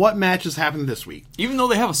now. What matches happened this week? Even though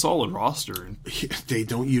they have a solid roster, they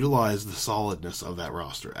don't utilize the solidness of that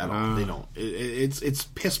roster at all. They don't. It's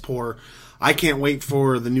piss poor. I can't wait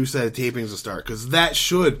for the new set of tapings to start because that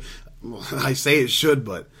should. I say it should,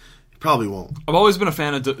 but it probably won't. I've always been a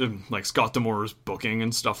fan of like Scott D'Amore's booking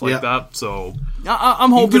and stuff like that. So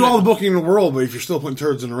I'm hoping you can do all the booking in the world, but if you're still putting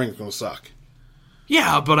turds in the ring, it's going to suck.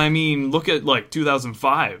 Yeah, but I mean, look at like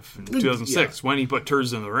 2005 and 2006 when he put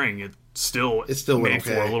turds in the ring. It still made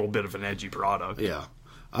for a little bit of an edgy product. Yeah,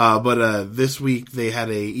 but this week they had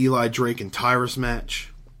a Eli Drake and Tyrus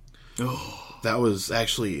match. Oh, that was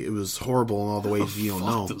actually it was horrible in all the ways you don't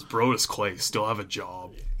know. Does Brodus Clay still have a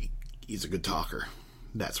job? He's a good talker.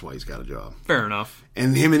 That's why he's got a job. Fair enough.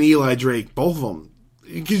 And him and Eli Drake, both of them,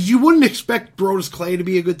 because you wouldn't expect Brodus Clay to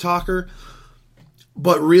be a good talker.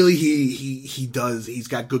 But really, he does. He's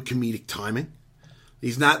got good comedic timing.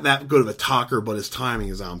 He's not that good of a talker, but his timing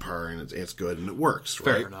is on par, and it's good, and it works,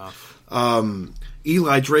 right? Fair enough.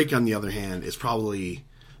 Eli Drake, on the other hand, is probably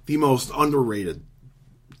the most underrated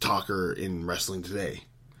talker in wrestling today.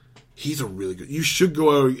 He's a really good... You should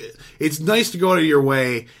go out... It's nice to go out of your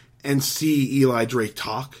way and see Eli Drake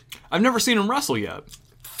talk. I've never seen him wrestle yet.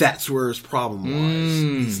 That's where his problem was.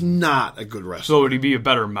 He's not a good wrestler. So would he be a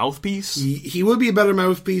better mouthpiece? He would be a better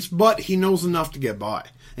mouthpiece, but he knows enough to get by.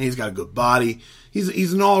 And he's got a good body.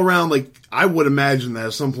 He's an all-around, like, I would imagine that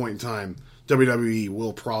at some point in time, WWE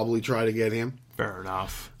will probably try to get him. Fair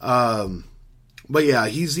enough. But yeah,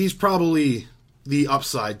 he's probably the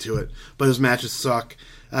upside to it. But his matches suck.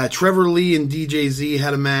 Trevor Lee and DJZ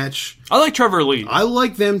had a match. I like Trevor Lee. I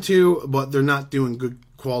like them too, but they're not doing good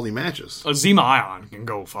quality matches. Zema Ion can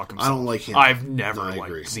go fuck himself. I don't like him. I've never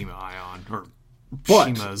liked Zema Ion or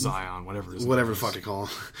Shima Zion, whatever the fuck they call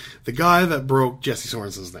him. The guy that broke Jesse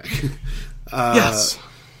Sorensen's neck. Yes.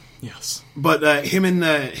 But him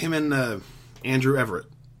and Andrew Everett.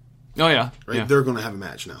 Oh yeah, right. Yeah. They're going to have a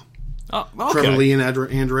match now. Oh, okay. Trevor Lee and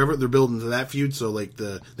Andrew Everett. They're building to that feud. So like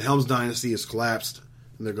the Helms dynasty has collapsed.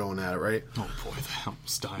 And they're going at it, right? Oh boy, the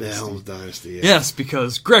Helms dynasty. The Helms dynasty, yeah. Yes,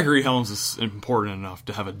 because Gregory Helms is important enough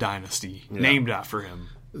to have a dynasty named after him.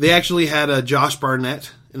 They actually had Josh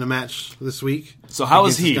Barnett in a match this week. So how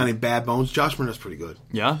is he? This guy named Bad Bones. Josh Barnett's pretty good.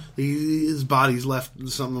 Yeah? His body's left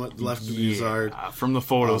something left to be desired. From the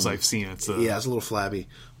photos I've seen, it's a little flabby.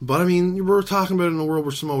 But I mean, we're talking about in a world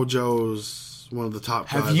where Samoa Joe's one of the top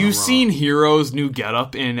guys. Have you seen Hero's new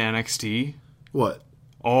getup in NXT? What?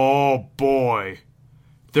 Oh boy.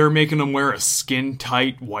 They're making him wear a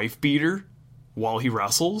skin-tight wife beater while he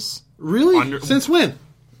wrestles. Really? Since when?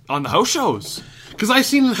 On the house shows. Because I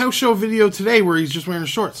seen a house show video today where he's just wearing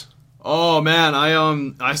shorts. Oh man,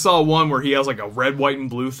 I saw one where he has like a red, white, and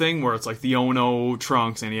blue thing where it's like the Ono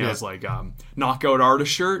trunks and he has like knockout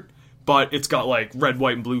artist shirt, but it's got like red,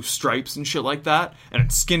 white, and blue stripes and shit like that, and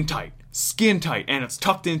it's skin tight, and it's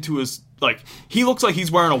tucked into his like he looks like he's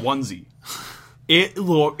wearing a onesie.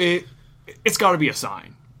 It's got to be a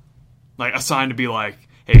sign. Like, a sign to be like,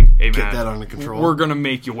 hey man, get that under control. We're going to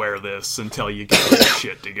make you wear this until you get your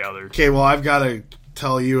shit together. Okay, well, I've got to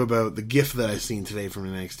tell you about the GIF that I've seen today from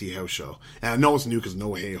an NXT house show. And I know it's new because no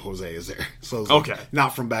way Jose is there. So it's like,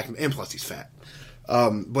 not from back in... And plus, he's fat.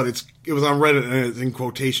 But it was on Reddit, and it's in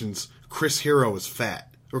quotations, Chris Hero is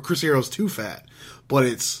fat. Or Chris Hero's too fat. But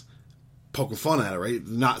it's poking fun at it, right?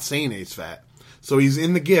 Not saying he's fat. So he's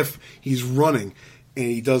in the GIF, he's running... And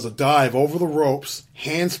he does a dive over the ropes,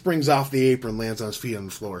 hand springs off the apron, lands on his feet on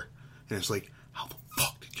the floor. And it's like, how the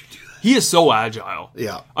fuck did you do that? He is so agile.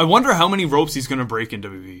 Yeah. I wonder how many ropes he's going to break in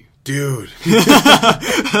WWE. Dude.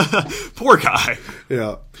 Poor guy.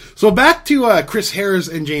 Yeah. So back to Chris Harris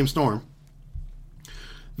and James Storm.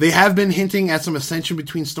 They have been hinting at some ascension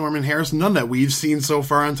between Storm and Harris. None that we've seen so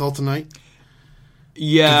far until tonight.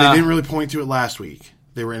 Yeah. They didn't really point to it last week.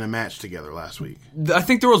 They were in a match together last week. I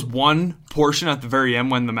think there was one portion at the very end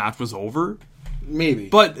when the match was over. Maybe.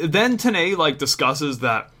 But then TNA discusses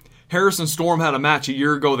that Harris and Storm had a match a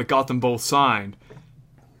year ago that got them both signed.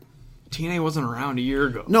 TNA wasn't around a year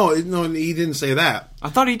ago. No, he didn't say that. I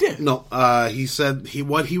thought he did. No, he said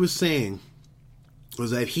what he was saying was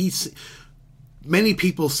that many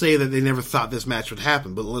people say that they never thought this match would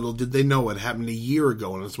happen, but little did they know it happened a year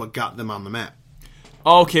ago, and it's what got them on the map.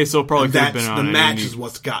 Okay, so it probably could have been on the match is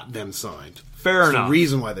what's got them signed. Fair enough. The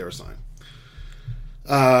reason why they were signed.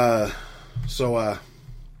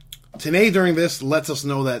 TNA during this lets us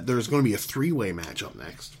know that there's going to be a 3-way match up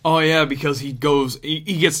next. Oh yeah, because he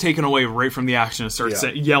gets taken away right from the action and starts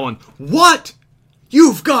yelling, "What?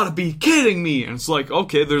 You've got to be kidding me!" And it's like,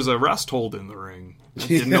 okay, there's a rest hold in the ring. I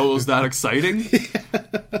didn't know it was that exciting.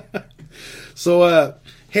 So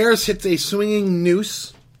Harris hits a swinging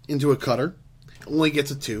noose into a cutter. Only gets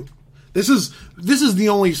a 2. This is the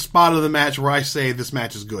only spot of the match where I say this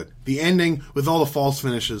match is good. The ending with all the false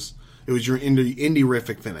finishes. It was your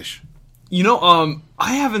indie-rific finish. I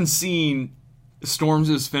haven't seen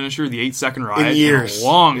Storms' finisher, the 8-second ride, in years. In a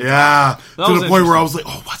long time. Yeah. To the point where I was like,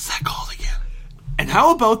 oh, what's that called again? And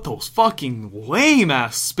how about those fucking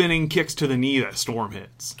lame-ass spinning kicks to the knee that Storm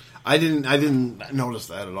hits? I didn't notice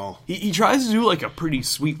that at all. He tries to do a pretty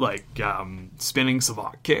sweet spinning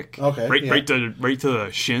savate kick. Okay. Right to the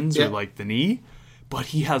shins or the knee. But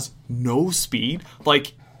he has no speed.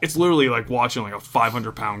 It's literally like watching a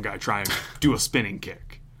 500-pound guy try and do a spinning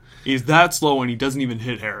kick. He's that slow and he doesn't even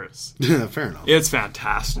hit Harris. Fair enough. It's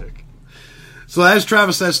fantastic. So as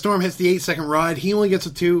Travis says, Storm hits the 8-second ride. He only gets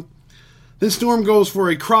a 2. Then Storm goes for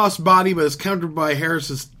a cross body, but is countered by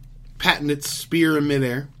Harris's patented spear in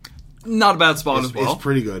midair. Not a bad spot as well. It's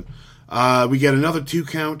pretty good. We get another 2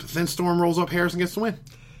 count. Then Storm rolls up Harris and gets the win.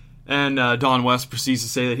 And Don West proceeds to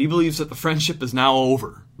say that he believes that the friendship is now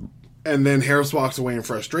over. And then Harris walks away in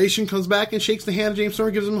frustration, comes back and shakes the hand of James Storm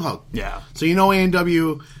and gives him a hug. Yeah. So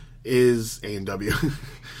A&W is A&W.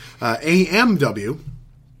 AMW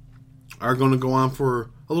are going to go on for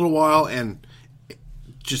a little while, and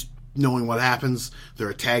just knowing what happens, they're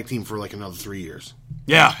a tag team for another 3 years.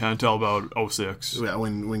 Yeah, until about 06. Yeah,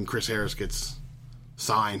 when Chris Harris gets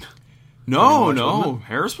signed. No.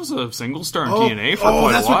 Harris was a single star in TNA for quite a while.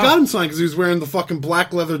 That's what got him signed, because he was wearing the fucking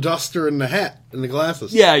black leather duster and the hat and the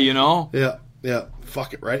glasses. Yeah, Yeah.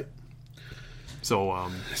 Fuck it, right? So,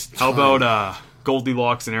 how about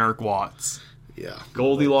Goldilocks and Eric Watts? Yeah.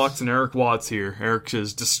 Goldilocks and Eric Watts here. Eric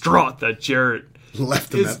is distraught that Jarrett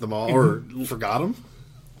left him at the mall, or forgot him.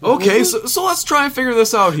 Okay, so let's try and figure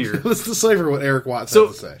this out here. Let's decipher what Eric Watts has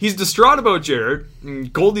to say. He's distraught about Jarrett.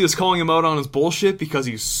 And Goldie is calling him out on his bullshit because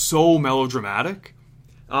he's so melodramatic.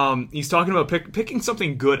 He's talking about picking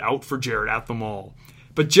something good out for Jarrett at the mall.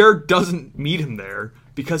 But Jarrett doesn't meet him there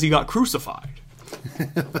because he got crucified.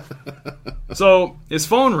 So his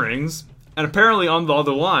phone rings, and apparently on the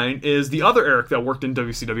other line is the other Eric that worked in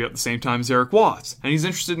WCW at the same time as Eric Watts. And he's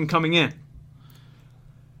interested in coming in.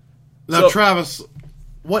 Now, Travis...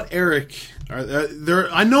 What Eric are there?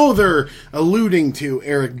 I know they're alluding to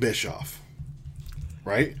Eric Bischoff,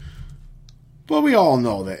 right? But we all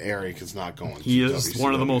know that Eric is not going. He is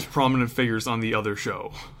one of the most prominent figures on the other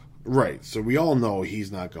show, right? So we all know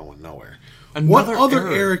he's not going nowhere. What What other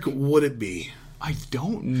Eric would it be? I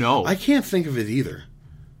don't know. I can't think of it either.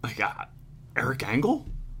 Eric Angle?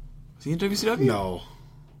 Is he in WCW? No.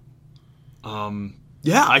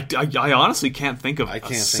 Yeah, I honestly can't think of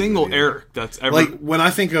a single Eric that's ever... when I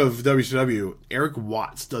think of WCW, Eric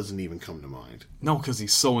Watts doesn't even come to mind. No, because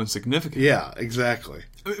he's so insignificant. Yeah, exactly.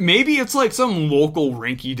 Maybe it's some local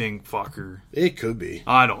rinky-dink fucker. It could be.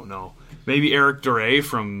 I don't know. Maybe Eric Duray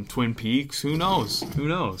from Twin Peaks. Who knows?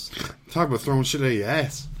 Talk about throwing shit at your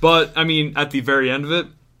ass. But, at the very end of it,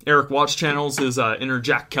 Eric Watts channels his inner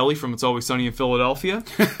Jack Kelly from It's Always Sunny in Philadelphia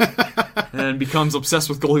and becomes obsessed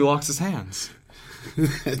with Goldilocks' hands.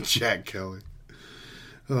 Jack Kelly.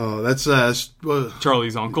 Oh, that's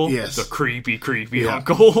Charlie's uncle. Yes, the creepy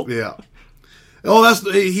uncle. Yeah. Oh,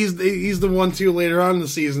 he's the one too later on in the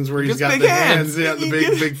seasons where he's got the hands, the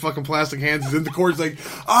big fucking plastic hands. He's in the court. He's like,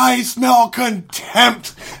 I smell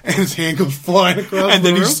contempt, and his hand goes flying across. And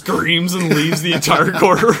the then room. He screams and leaves the entire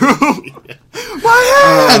courtroom.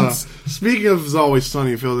 My hands. Speaking of It's Always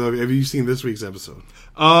Sunny in Philadelphia, have you seen this week's episode?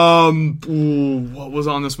 What was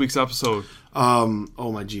on this week's episode? Oh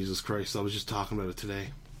my Jesus Christ! I was just talking about it today.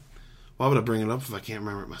 Why would I bring it up if I can't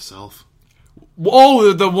remember it myself?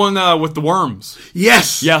 Oh, the one with the worms.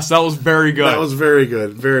 Yes. Yes, that was very good. That was very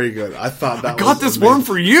good. Very good. I thought that I got was this worm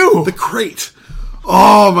for you. The crate.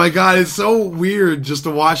 Oh my god, it's so weird just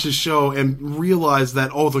to watch this show and realize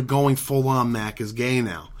that they're going full on Mac is gay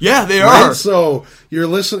now. Yeah, they Right? are. So you're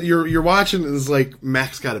listening, you're watching, and it's like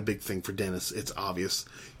Mac's got a big thing for Dennis. It's obvious.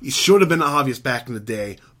 It should have been obvious back in the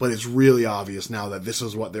day, but it's really obvious now that this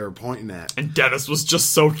is what they were pointing at. And Dennis was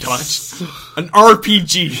just so touched. An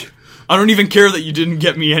RPG. I don't even care that you didn't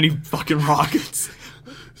get me any fucking rockets.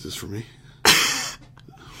 Is this for me?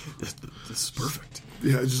 This is perfect.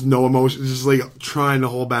 Yeah, just no emotion, just like trying to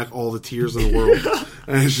hold back all the tears in the world.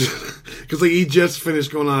 And it's just, because like he just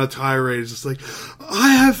finished going on a tirade. It's just like, I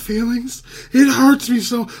have feelings. It hurts me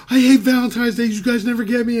so. I hate Valentine's Day. You guys never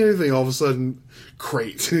get me anything. All of a sudden,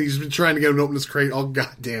 crate. He's been trying to get him to open this crate all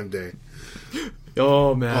goddamn day.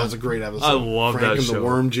 Oh man, That was a great episode. I love Frank that and show. the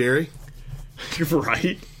Worm, Jerry.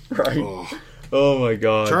 Right. Oh. Oh my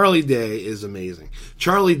god. Charlie Day is amazing.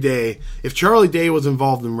 Charlie Day. If Charlie Day was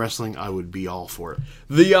involved in wrestling, I would be all for it.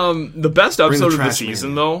 The best episode of the trash season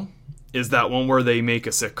man. though is that one where they make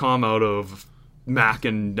a sitcom out of Mac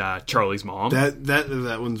and Charlie's mom.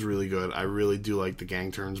 That one's really good. I really do like the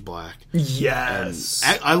gang turns black. Yes.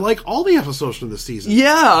 I like all the episodes from this season.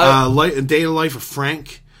 Yeah. Day in the Life of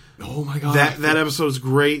Frank. Oh my god. That episode is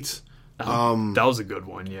great. that was a good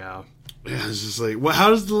one. Yeah. Yeah, it's just like,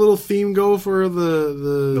 how does the little theme go for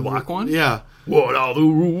the black one? Yeah. What are the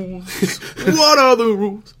rules? What are the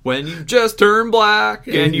rules? When you just turn black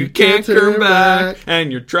and you can't turn back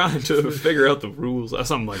and you're trying to figure out the rules.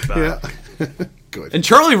 Something like that. Yeah. Good. And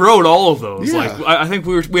Charlie wrote all of those. Yeah. Like I think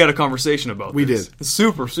we had a conversation about We this. did. It's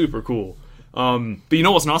super, super cool. But you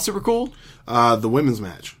know what's not super cool? The women's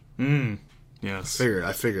match. Yes.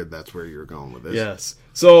 I figured that's where you were going with this. Yes.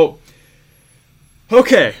 So,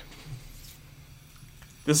 okay.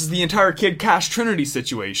 This is the entire Kid Cash Trinity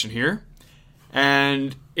situation here.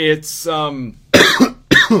 And it's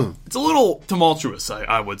it's a little tumultuous,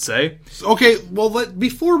 I would say. Okay, well,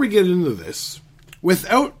 before we get into this,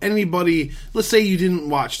 without anybody, let's say you didn't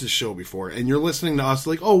watch this show before, and you're listening to us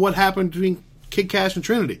like, oh, what happened between Kid Cash and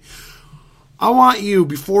Trinity? I want you,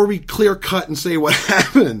 before we clear cut and say what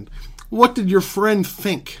happened, what did your friend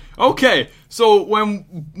think? Okay, so when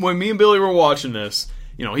me and Billy were watching this,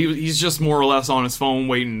 you know, he's just more or less on his phone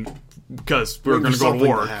waiting because we're going to go to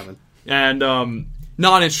work. And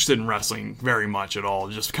not interested in wrestling very much at all.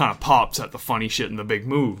 Just kind of pops at the funny shit and the big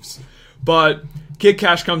moves. But Kid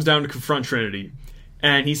Cash comes down to confront Trinity,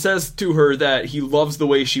 and he says to her that he loves the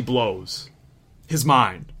way she blows his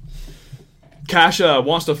mind. Cash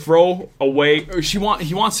wants to throw away, or he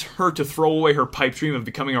wants her to throw away her pipe dream of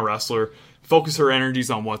becoming a wrestler, focus her energies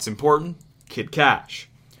on what's important, Kid Cash.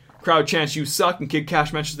 Crowd chants, "You suck," and Kid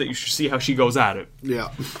Cash mentions that you should see how she goes at it. Yeah.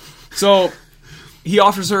 So he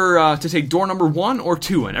offers her to take door number 1 or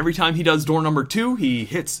 2, and every time he does door number 2, he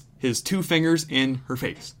hits his 2 fingers in her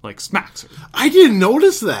face, like smacks her. I didn't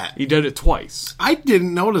notice that. He did it twice. I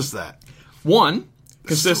didn't notice that. 1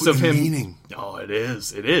 consists so of him. demeaning. Oh, it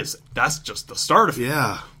is. It is. That's just the start of it.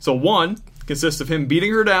 Yeah. So 1 consists of him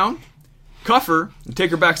beating her down, cuff her, and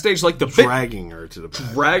take her backstage like the Dragging her to the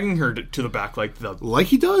back. dragging her to the back like the Like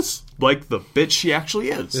he does. bitch she actually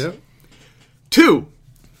is. Yeah. 2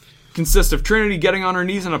 consists of Trinity getting on her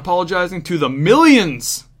knees and apologizing to the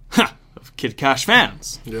millions of Kid Cash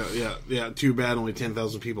fans. Yeah. Too bad only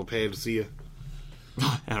 10,000 people paid to see you.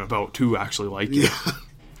 And about 2 actually like it. Yeah.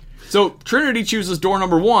 So Trinity chooses door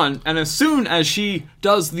number 1, and as soon as she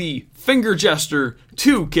does the finger gesture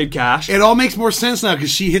to Kid Cash, It all makes more sense now because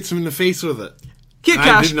she hits him in the face with it. Kid I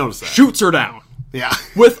Cash did notice that. shoots her down Yeah.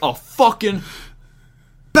 with a fucking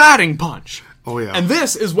batting punch. Oh, yeah. And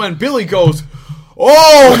this is when Billy goes,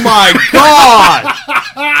 "Oh my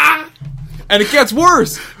god!" And it gets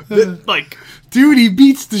worse. Like, Dude, he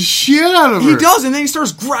beats the shit out of her. he does, and then he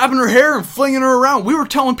starts grabbing her hair and flinging her around. We were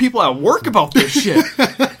telling people at work about this shit.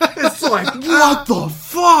 It's like, what the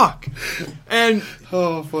fuck? And,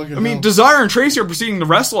 Oh, fucking I mean, Desire and Tracy are proceeding to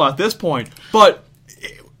wrestle at this point, but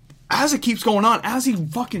as it keeps going on, as he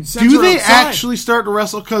fucking sends do her they outside, actually start to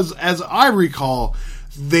wrestle? Because, as I recall,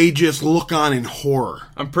 they just look on in horror.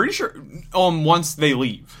 I'm pretty sure, once they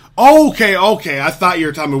leave. Okay. I thought you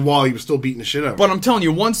were talking about while he was still beating the shit out of her. But I'm telling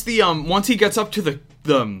you, once he gets up to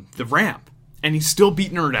the ramp and he's still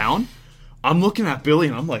beating her down, I'm looking at Billy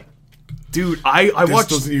and I'm like, dude, I This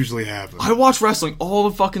doesn't usually happen. I watch wrestling all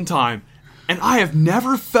the fucking time, and I have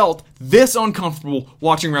never felt this uncomfortable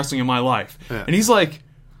watching wrestling in my life. Yeah. And he's like,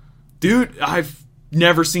 dude, I've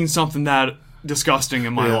never seen something that disgusting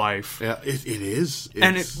in my life. Yeah, it is.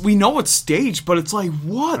 And we know it's staged, but it's like,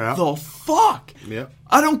 what the fuck? Yeah.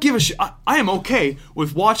 I don't give a shit. I am okay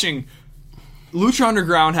with watching Lucha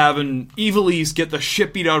Underground having Evilise get the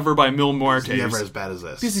shit beat out of her by Mil Muertes. It's never as bad as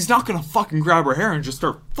this. Because he's not going to fucking grab her hair and just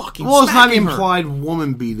start fucking Well, it's not smacking her. implied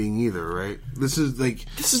woman beating either, right? This is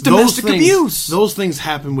domestic abuse. Those things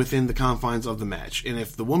happen within the confines of the match. And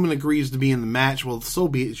if the woman agrees to be in the match, well, so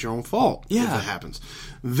be it. It's your own fault if it happens.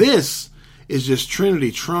 This is just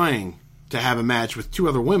Trinity trying to have a match with two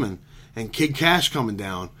other women and Kid Cash coming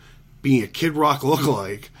down, being a Kid Rock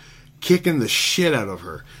lookalike, kicking the shit out of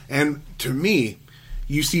her. And to me,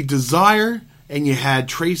 you see Desire and you had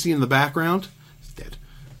Tracy in the background. He's dead.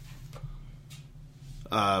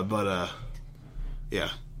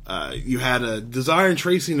 You had Desire and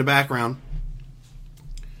Tracy in the background.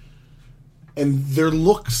 And their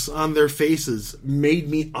looks on their faces made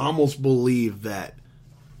me almost believe that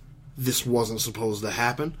this wasn't supposed to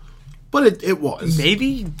happen. But it was.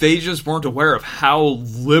 Maybe they just weren't aware of how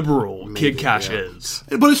liberal Kid Cash is.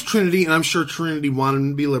 But it's Trinity, and I'm sure Trinity wanted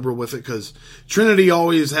to be liberal with it, because Trinity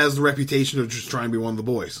always has the reputation of just trying to be one of the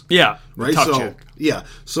boys. Yeah. Right? Tough So, chick. yeah.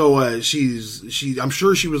 So, I'm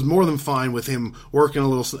sure she was more than fine with him working a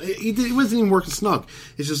little... He wasn't even working snug.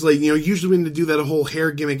 It's just like, usually when they do that whole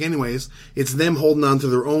hair gimmick anyways, it's them holding on to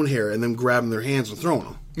their own hair and then grabbing their hands and throwing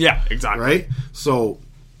them. Yeah, exactly. Right? So...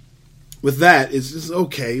 with that, it's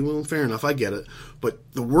okay. Well, fair enough. I get it.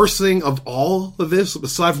 But the worst thing of all of this,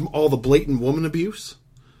 aside from all the blatant woman abuse,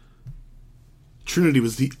 Trinity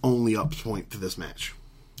was the only up point to this match.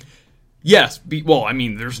 Yes.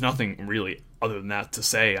 There's nothing really other than that to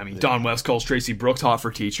say. I mean, Don West calls Tracy Brooks hot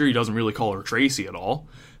for teacher. He doesn't really call her Tracy at all.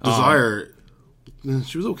 Desire,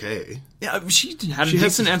 she was okay. Yeah, she had a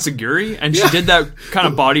decent enziguri, and she did that kind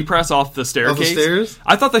of body press off the staircase. Off the stairs?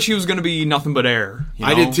 I thought that she was going to be nothing but air.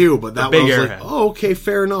 I did too, but that big was airhead. like, oh, okay,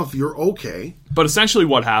 fair enough. You're okay. But essentially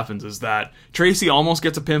what happens is that Tracy almost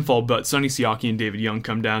gets a pinfall, but Sonny Siaki and David Young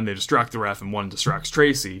come down, they distract the ref, and one distracts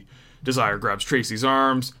Tracy. Desire grabs Tracy's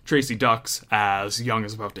arms, Tracy ducks as Young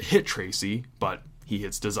is about to hit Tracy, but he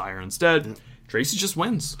hits Desire instead. Tracy just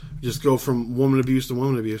wins. Just go from woman abuse to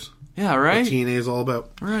woman abuse. Yeah, right? What TNA is all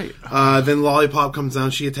about. Right. Then Lollipop comes down,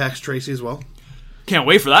 she attacks Tracy as well. Can't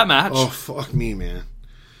wait for that match. Oh, fuck me, man.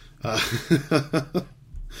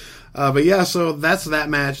 But yeah, so that's that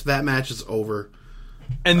match. That match is over.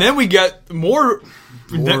 And then we get more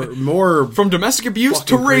from domestic abuse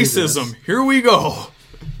to racism. Craziness. Here we go.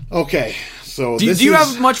 Okay, so do you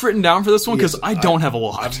have much written down for this one? Because I don't have a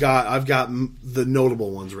lot. I've got the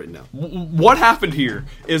notable ones written down. What happened here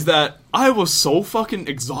is that I was so fucking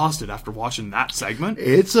exhausted after watching that segment.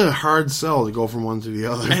 It's a hard sell to go from one to the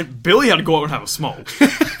other. And Billy had to go out and have a smoke.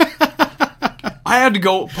 I had to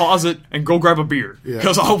go pause it and go grab a beer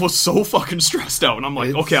because I was so fucking stressed out. And I'm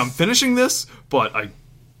like, okay, I'm finishing this, but I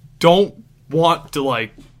don't want to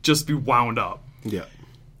just be wound up. Yeah.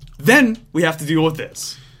 Then we have to deal with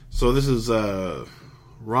this. So this is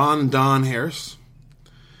Ron and Don Harris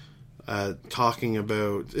talking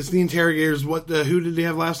about... It's the interrogators. Who did they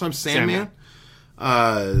have last time? Sandman?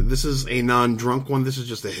 This is a non-drunk one. This is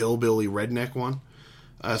just a hillbilly redneck one.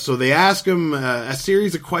 So they ask him a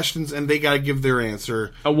series of questions, and they got to give their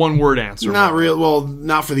answer. A one-word answer. Not real. Well,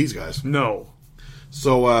 not for these guys. No.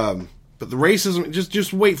 So, but the racism...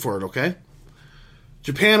 Just wait for it, okay?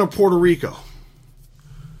 Japan or Puerto Rico?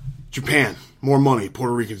 Japan. More money.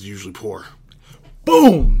 Puerto Ricans usually poor.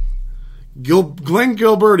 Boom! Glenn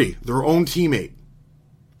Gilberti, their own teammate.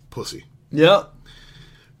 Pussy. Yep.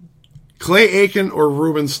 Clay Aiken or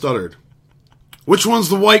Ruben Studdard? Which one's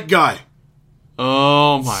the white guy?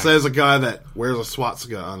 Oh my. Says a guy that wears a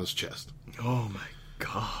swastika on his chest. Oh my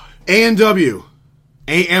god. A&W.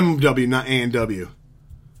 AMW, not A&W.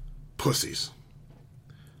 Pussies.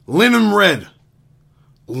 Linen Red.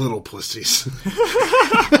 Little pussies.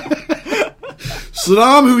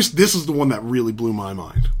 Saddam Hussein. This is the one that really blew my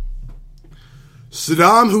mind.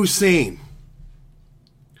 Saddam Hussein.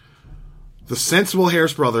 The sensible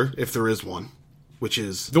Harris brother, if there is one, which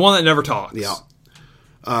is... The one that never talks. Yeah.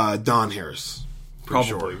 Don Harris.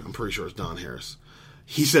 Probably. I'm pretty sure it's Don Harris.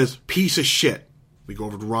 He says, piece of shit. We go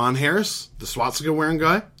over to Ron Harris, the swastika wearing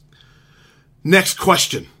guy. Next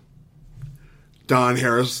question. Don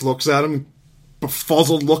Harris looks at him,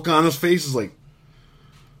 befuzzled look on his face, is like...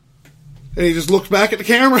 And he just looks back at the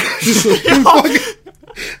camera. Just like,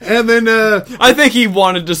 and then... I think he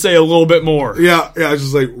wanted to say a little bit more. Yeah, I was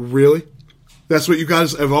just like, really? That's what you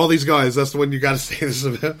guys... Of all these guys, that's the one you got to say this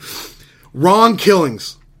about. Ron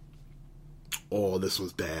Killings. Oh, this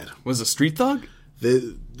was bad. Was it Street Thug?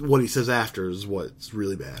 What he says after is what's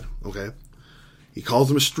really bad, okay? He calls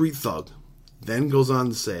him a street thug. Then goes on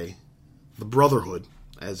to say, the Brotherhood,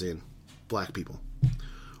 as in black people,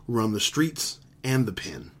 run the streets and the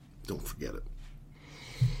pen. Don't forget it.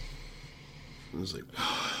 I was like,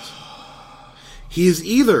 what? He is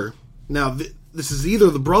either, now this is either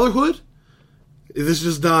the Brotherhood, this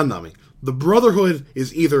just dawned on me. The Brotherhood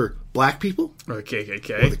is either black people Or the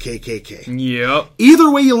KKK. or the KKK. Yep.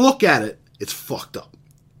 Either way you look at it, it's fucked up.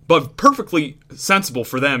 But perfectly sensible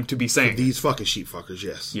for them to be saying. These fucking sheep fuckers,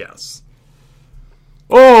 yes. Yes.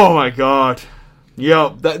 Oh my god.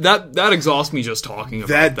 Yeah, that exhausts me just talking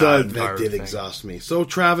about That did exhaust me. So,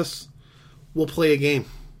 Travis, we'll play a game.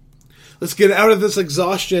 Let's get out of this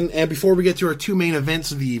exhaustion, and before we get to our two main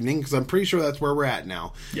events of the evening, because I'm pretty sure that's where we're at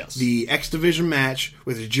now. Yes. The X Division match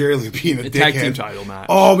with Jerry Lee being a dickhead. tag team title match.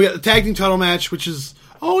 Oh, we got the tag team title match, which is...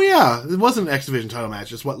 Oh, yeah. It wasn't an X Division title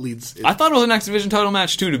match. It's what leads... I thought it was an X Division title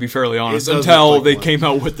match, too, to be fairly honest, It does until look like they one. came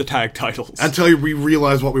out with the tag titles. Until we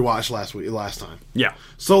realized what we watched last time. Yeah.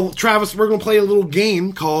 So, Travis, we're going to play a little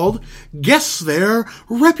game called Guess Their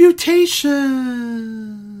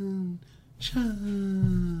Reputation.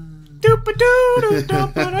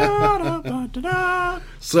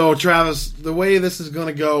 So, Travis, the way this is going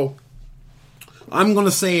to go, I'm going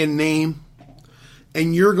to say a name,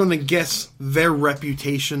 and you're going to guess their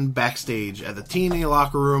reputation backstage at the TNA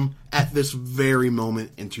locker room at this very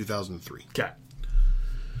moment in 2003. Okay.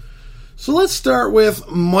 So let's start with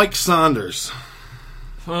Mike Saunders.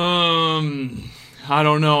 I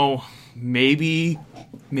don't know. Maybe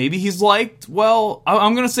he's liked. Well,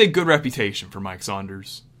 I'm gonna say good reputation for Mike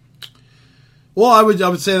Saunders. Well, I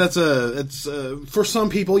would say it's for some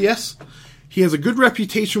people, yes. He has a good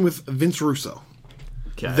reputation with Vince Russo.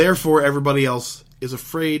 Okay. Therefore, everybody else is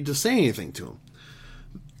afraid to say anything to him.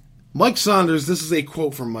 Mike Saunders. This is a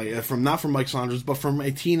quote from not from Mike Saunders, but from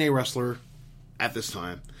a TNA wrestler at this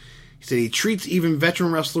time. He said he treats even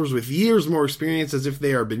veteran wrestlers with years more experience as if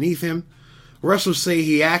they are beneath him. Wrestlers say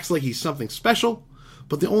he acts like he's something special,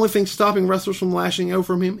 but the only thing stopping wrestlers from lashing out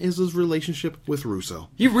from him is his relationship with Russo.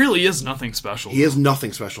 He really is nothing special. He is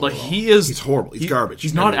nothing special. Like at all. he's horrible. He's garbage.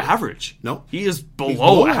 He's not Everywhere. average. No, he is He's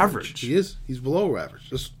below average. He is. He's below average.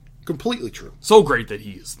 That's completely true. So great that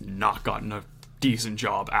he's not gotten a decent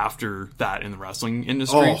job after that in the wrestling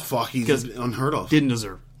industry. Oh fuck, he's unheard of. Didn't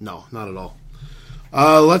deserve. No, not at all.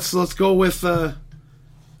 Let's go with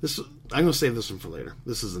this. I'm going to save this one for later.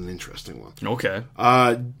 This is an interesting one. Okay.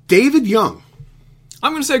 David Young.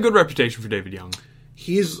 I'm going to say a good reputation for David Young.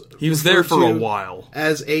 He was there for a referred to while.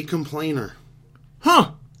 as a complainer.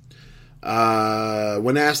 Huh.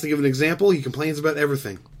 When asked to give an example, he complains about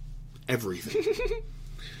everything. Everything.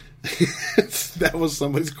 That was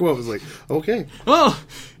somebody's quote. It was like, okay. Oh,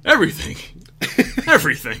 everything.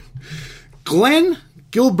 Everything. Glenn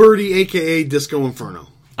Gilberti, a.k.a. Disco Inferno.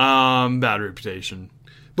 Bad reputation.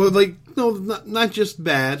 But, like, no, not just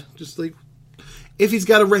bad. Just, like, if he's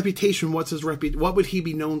got a reputation, what's his what would he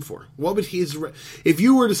be known for? What would his... if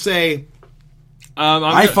you were to say,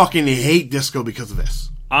 I fucking hate Disco because of this.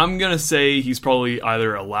 I'm going to say he's probably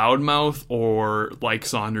either a loudmouth or, like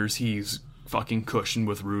Saunders, he's fucking cushioned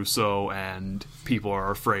with Russo and people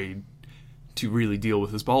are afraid to really deal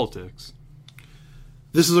with his politics.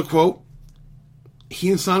 This is a quote. He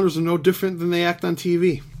and Saunders are no different than they act on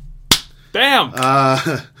TV. Damn!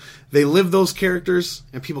 They live those characters,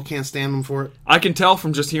 and people can't stand them for it. I can tell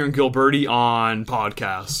from just hearing Gilberti on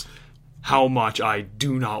podcasts how much I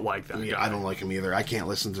do not like that guy. I don't like him either. I can't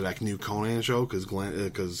listen to that new Conan show because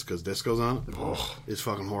Disco's on it. Oh, it's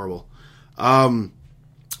fucking horrible.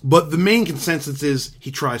 But the main consensus is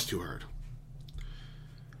he tries too hard.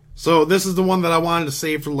 So this is the one that I wanted to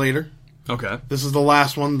save for later. Okay. This is the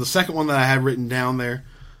last one. The second one that I had written down there.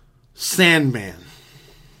 Sandman.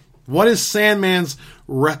 What is Sandman's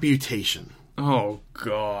reputation? Oh,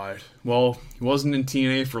 God. Well, he wasn't in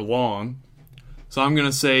TNA for long. So I'm going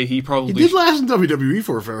to say he probably... He did last in WWE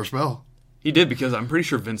for a fair spell. He did because I'm pretty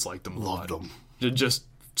sure Vince liked him a lot. Loved him. Just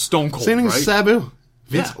stone cold, Same thing right? with Sabu.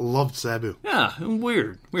 Vince Yeah. loved Sabu. Yeah,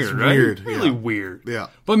 weird, It's right? weird, Really yeah. weird. Yeah.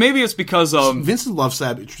 But maybe it's because Vince loved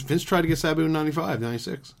Sabu. Vince tried to get Sabu in 95,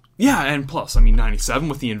 96. yeah, and plus, 97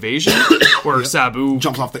 with the invasion, where Sabu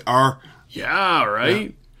Jumps off the R. Yeah,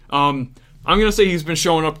 right. I'm gonna say he's been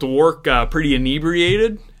showing up to work pretty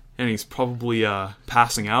inebriated, and he's probably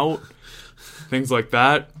passing out, things like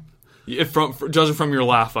that. Judging from your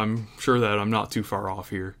laugh, I'm sure that I'm not too far off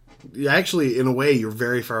here. Actually, in a way, you're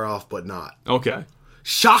very far off, but not. Okay.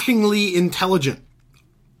 Shockingly intelligent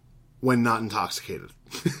when not intoxicated.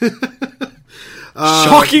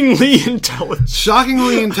 Shockingly intelligent.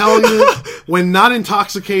 Shockingly intelligent when not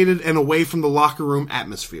intoxicated and away from the locker room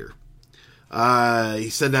atmosphere. He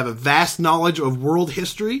said to have a vast knowledge of world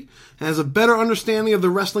history and has a better understanding of the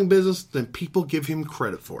wrestling business than people give him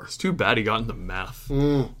credit for. It's too bad he got into meth.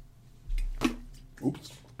 Oops.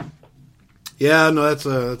 Yeah, no, that's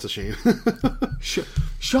a shame.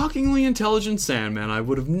 Shockingly intelligent Sandman. I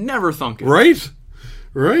would have never thunk it.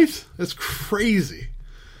 Right? That's crazy.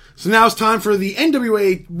 So now it's time for the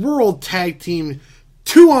NWA World Tag Team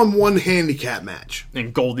 2-on-1 handicap match.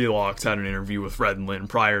 And Goldilocks had an interview with Red and Lynn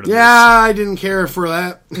prior to this. Yeah, I didn't care for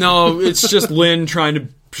that. No, it's just Lynn trying to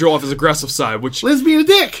show off his aggressive side, which... Lynn's being a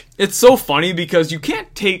dick. It's so funny because you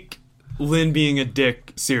can't take Lynn being a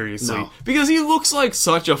dick seriously. No. Because he looks like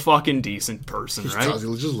such a fucking decent person, right?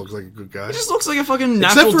 He just looks like a good guy. He just looks like a fucking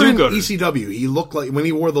natural Except for in do-gooder. ECW, he looked like, when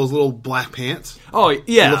he wore those little black pants, Oh,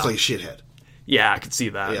 yeah. he looked like a shithead. Yeah, I could see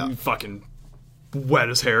that. Yeah. He fucking wet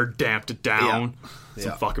his hair, damped it down. Yeah.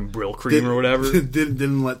 Some fucking Brill cream or whatever.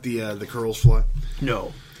 Didn't let the curls fly.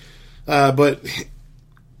 No. But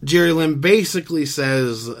Jerry Lynn basically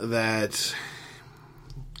says that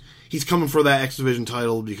he's coming for that X Division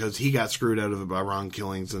title because he got screwed out of it by Ron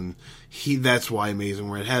Killings, and that's why Amazing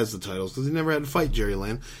Red has the titles, because he never had to fight Jerry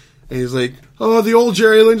Lynn. And he's like, oh, the old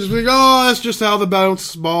Jerry Lynn just like, oh, that's just how the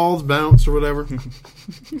balls bounce or whatever.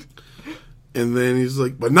 And then he's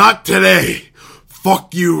like, but not today.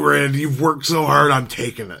 Fuck you, Red. You've worked so hard, I'm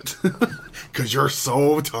taking it. Because you're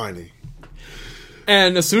so tiny.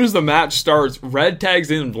 And as soon as the match starts, Red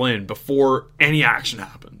tags in Lynn before any action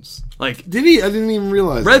happens. Like, Did he? I didn't even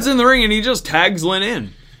realize Red's that. in the ring and he just tags Lynn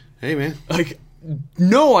in. Hey, man. Like,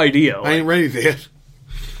 no idea. I ain't ready for it.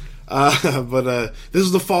 But this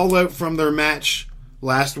is the fallout from their match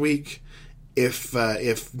last week. If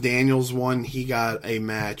Daniels won, he got a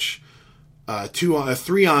match, a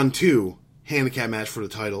 3-on-2 handicap match for the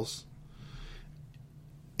titles.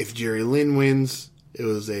 If Jerry Lynn wins, it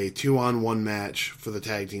was a 2-on-1 match for the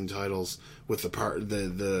tag team titles with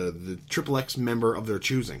the Triple X member of their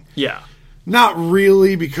choosing. Yeah. Not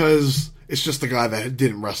really, because it's just the guy that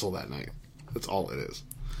didn't wrestle that night. That's all it is.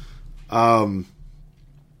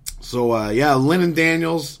 So Lynn and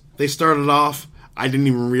Daniels, they started off. I didn't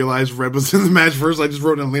even realize Red was in the match first. I just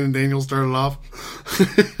wrote down Lynn and Daniels started off.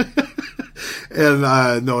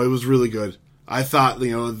 And no, it was really good. I thought,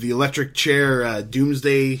 the electric chair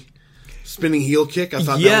Doomsday spinning heel kick, I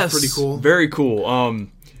thought that was pretty cool. Very cool.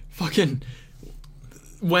 Fucking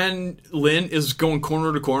when Lynn is going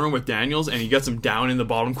corner to corner with Daniels and he gets him down in the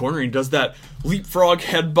bottom corner and he does that leapfrog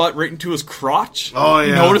headbutt right into his crotch. Oh, yeah.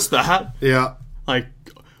 You notice that? Yeah. Like,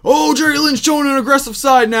 oh, Jerry Lynn's showing an aggressive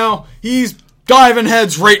side now. He's diving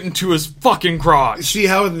heads right into his fucking crotch. See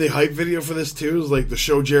how in the hype video for this too is like the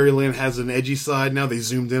show Jerry Lynn has an edgy side now. They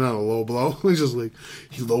zoomed in on a low blow. He's just like,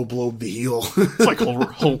 he low blowed the heel. It's like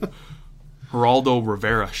Geraldo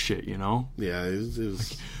Rivera shit, you know? Yeah, it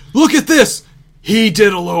was look at this! He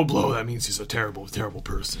did a low blow. That means he's a terrible, terrible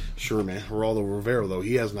person. Sure, man. Geraldo Rivera, though,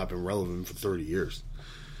 he has not been relevant for 30 years.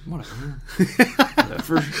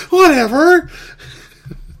 Whatever. Whatever.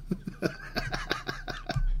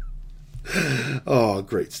 Oh,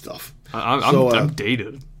 great stuff. I'm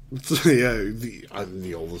dated. Yeah, I'm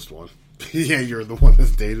the oldest one. Yeah, you're the one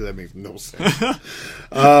that's dated. That makes no sense.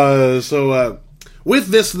 With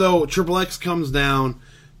this, though, Triple X comes down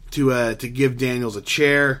to give Daniels a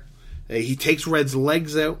chair. He takes Red's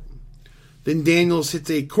legs out. Then Daniels hits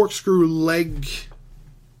a corkscrew leg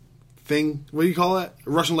thing. What do you call that? A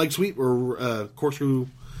Russian leg sweep or corkscrew?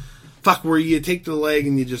 Fuck, where you take the leg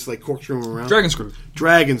and you just like corkscrew him around.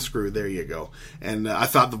 Dragon screw. There you go. And I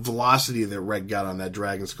thought the velocity that Red got on that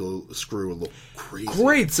dragon screw would look crazy.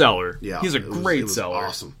 Great seller. Yeah, he's a great seller.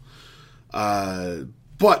 Awesome.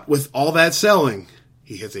 But with all that selling,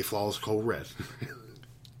 he hits a flawless cold Red.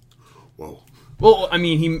 Whoa. Well, I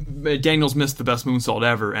mean, Daniels missed the best moonsault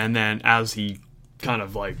ever, and then as he kind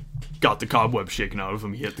of like got the cobweb shaken out of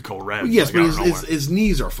him, he hit the cold Red. Yes, but his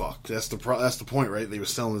knees are fucked. That's the point, right? They were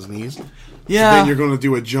selling his knees. Yeah. So then you're going to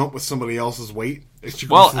do a jump with somebody else's weight.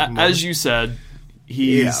 Well, as you said,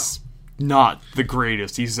 he's not the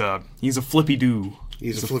greatest. He's a flippy doo.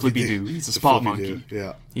 He's a flippy doo. He's a spot monkey.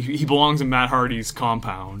 Yeah. He belongs in Matt Hardy's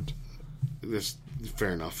compound. That's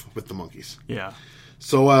fair enough with the monkeys. Yeah.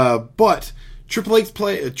 So, but Triple X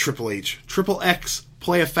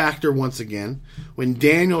play a factor once again when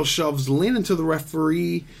Daniel shoves Lynn into the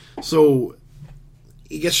referee. So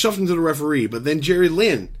he gets shoved into the referee, but then Jerry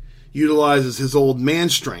Lynn utilizes his old man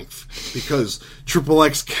strength because Triple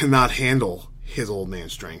X cannot handle his old man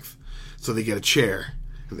strength. So they get a chair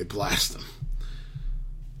and they blast him.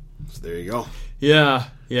 So there you go. Yeah.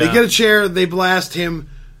 They get a chair, they blast him.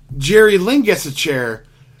 Jerry Lynn gets a chair,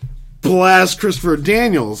 blasts Christopher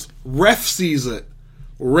Daniels. Ref sees it,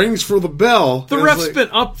 rings for the bell. The ref's been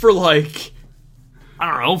up for like, I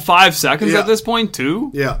don't know, 5 seconds at this point,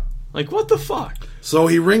 too? Yeah. Like, what the fuck? So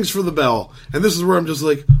he rings for the bell, and this is where I'm just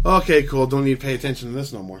like, okay, cool, don't need to pay attention to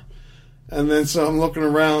this no more. And then so I'm looking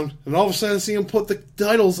around, and all of a sudden I see him put the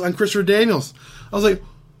titles on Christopher Daniels. I was like,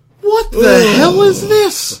 what the hell is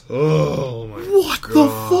this? Oh my god. What the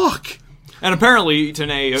fuck? And apparently,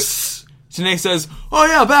 TNA says, oh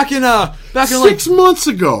yeah, back in 6 months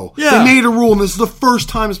ago, Yeah. they made a rule, and this is the first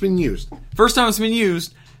time it's been used. First time it's been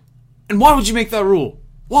used. And why would you make that rule?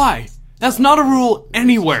 Why? That's not a rule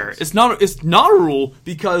anywhere. It's not a rule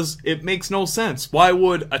because it makes no sense. Why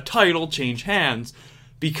would a title change hands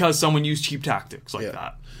because someone used cheap tactics like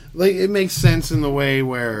that? Like, it makes sense in the way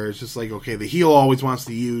where it's just like, okay, the heel always wants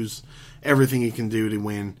to use everything he can do to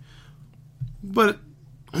win. But,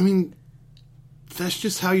 I mean, that's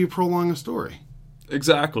just how you prolong a story.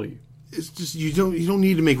 Exactly. It's just, you don't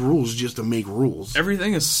need to make rules just to make rules.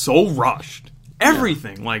 Everything is so rushed.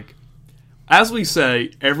 Everything. Yeah. Like, as we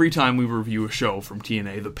say every time we review a show from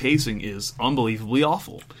TNA, the pacing is unbelievably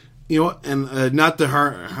awful. You know what? And not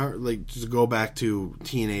to like just go back to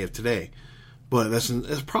TNA of today, but that's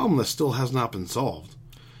a problem that still has not been solved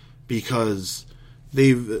because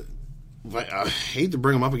they've. I hate to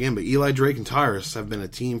bring them up again, but Eli Drake and Tyrus have been a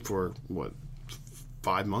team for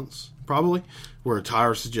 5 months probably, where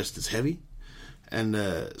Tyrus is just as heavy, and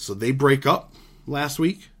so they break up last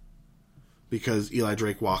week because Eli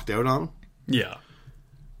Drake walked out on him. Yeah.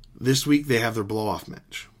 This week they have their blow-off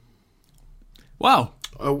match. Wow.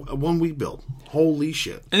 A 1 week build. Holy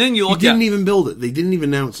shit. And then you look They didn't even build it. They didn't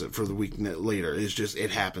even announce it for the week later. It's just,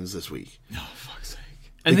 it happens this week. Oh, fuck's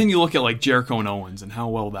sake. And then you look at, like, Jericho and Owens and how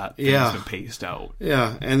well that thing's been paced out.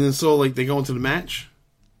 Yeah. And then so, like, they go into the match.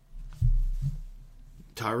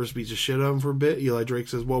 Tyrus beats the shit out of him for a bit. Eli Drake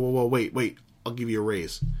says, whoa, wait. I'll give you a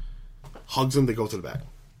raise. Hugs him. They go to the back.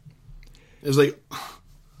 It's like...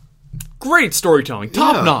 Great storytelling.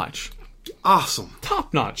 Top notch. Awesome.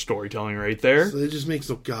 Top-notch storytelling right there. So it just makes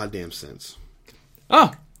no goddamn sense.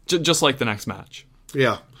 Oh, just like the next match.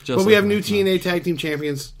 Yeah. But like we have new TNA Tag Team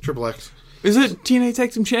Champions, Triple X. Is it TNA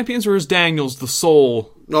Tag Team Champions or is Daniels the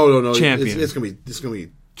sole champion? It's gonna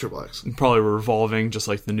be Triple X. Probably revolving, just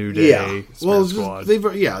like the New Day. Yeah. Well, Squad.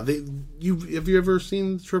 have you ever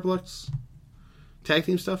seen the Triple X tag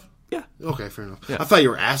team stuff? Yeah. Okay, fair enough. Yeah. I thought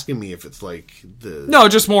you were asking me if it's like the... No,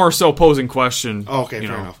 just more so posing question. Oh, okay,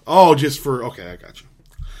 fair enough. Oh, just for... Okay, I got you.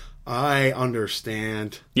 I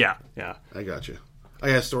understand. Yeah. I got you. I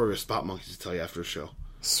got a story with Spot Monkeys to tell you after the show.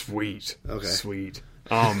 Sweet. Okay. Sweet.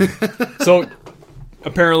 So,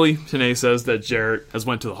 apparently, TNA says that Jarrett has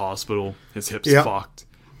went to the hospital. His hip's fucked.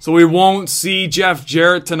 So we won't see Jeff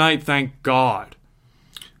Jarrett tonight, thank God.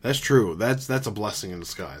 That's true. That's a blessing in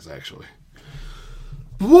disguise, actually.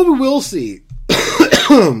 But what we will see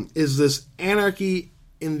is this Anarchy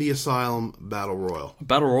in the Asylum Battle Royal. A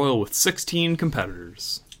Battle Royal with 16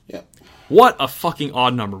 competitors. Yeah. What a fucking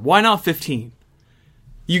odd number. Why not 15?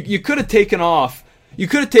 You could have taken off... You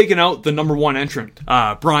could have taken out the number one entrant,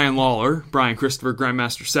 Brian Lawler, Brian Christopher,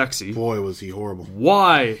 Grandmaster Sexy. Boy, was he horrible.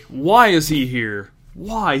 Why? Why is he here?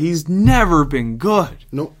 Why? He's never been good.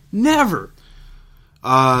 Nope. Never.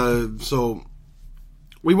 So...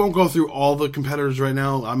 We won't go through all the competitors right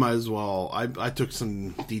now. I might as well. I took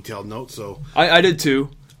some detailed notes. So I did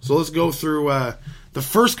too. So let's go through the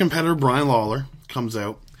first competitor, Brian Lawler, comes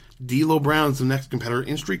out. D'Lo Brown's the next competitor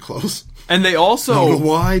in street clothes. And they also... I don't know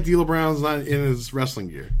why D'Lo Brown's not in his wrestling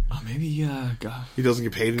gear. Maybe he doesn't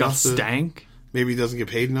get paid enough to... stank? Maybe he doesn't get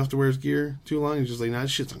paid enough to wear his gear too long. He's just like, nah,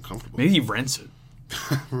 this shit's uncomfortable. Maybe he rents it.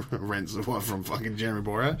 Rents what, from fucking Jeremy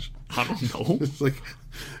Borash? I don't know. It's like...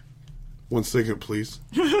 1 second, please.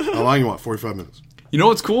 How long you want? 45 minutes. You know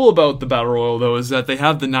what's cool about the Battle Royal, though, is that they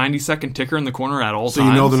have the 90-second ticker in the corner at all times. So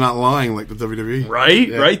you know they're not lying like the WWE. Right,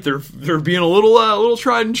 yeah. Right. They're being a little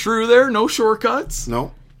tried and true there. No shortcuts.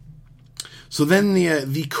 No. So then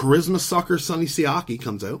the charisma sucker Sonny Siaki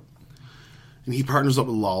comes out, and he partners up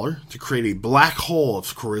with Lawler to create a black hole of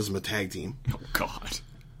charisma tag team. Oh,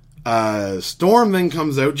 God. Storm then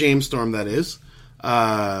comes out, James Storm, that is.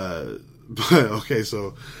 Okay,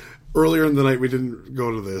 so... Earlier in the night, we didn't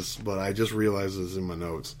go to this, but I just realized this in my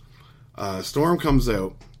notes. Storm comes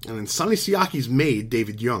out, and then Sonny Siaki's maid,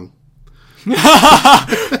 David Young.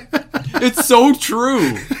 It's so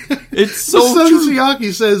true. It's so Sonny true.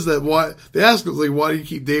 Siaki says that why they ask him, like, why do you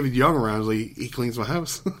keep David Young around? He's like, he cleans my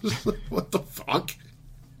house. Like, what the fuck?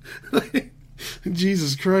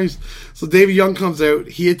 Jesus Christ. So David Young comes out,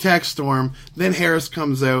 he attacks Storm, then Harris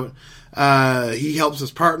comes out, he helps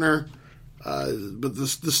his partner. But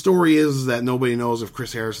the story is that nobody knows if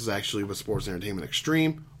Chris Harris is actually with Sports Entertainment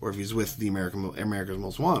Extreme or if he's with the America's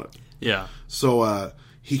Most Wanted. Yeah. So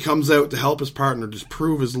he comes out to help his partner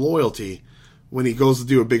disprove his loyalty. When he goes to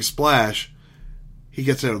do a big splash, he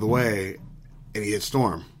gets out of the way and he hits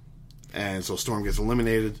Storm. And so Storm gets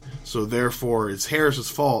eliminated. So therefore, it's Harris's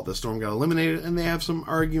fault that Storm got eliminated, and they have some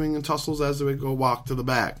arguing and tussles as they go walk to the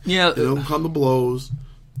back. Yeah. They don't come to blows,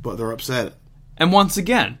 but they're upset. And once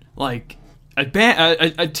again, like, a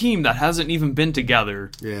team that hasn't even been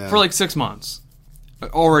together for like 6 months.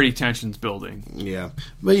 Already tension's building. Yeah.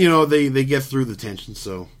 But, you know, they get through the tension,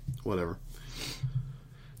 so whatever.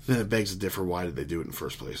 Then it begs to differ, why did they do it in the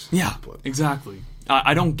first place? Yeah, exactly.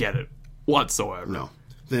 I don't get it whatsoever. No.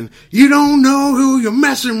 Then, you don't know who you're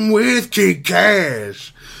messing with, Kid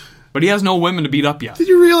Cash. But he has no women to beat up yet. Did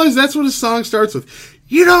you realize that's what his song starts with?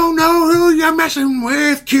 You don't know who you're messing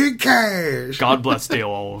with, Kid Cash. God bless Dale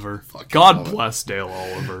Oliver. God bless Dale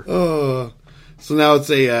Oliver. So now it's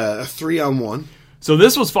a 3-on-1. So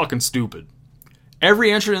this was fucking stupid.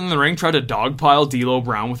 Every entrant in the ring tried to dogpile D'Lo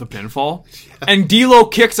Brown with a pinfall. And D'Lo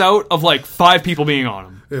kicks out of like 5 people being on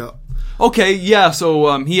him. Yeah. Okay, yeah,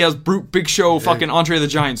 so he has brute Big Show fucking Andre the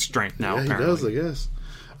Giant strength now, Yeah, apparently. he does, I guess.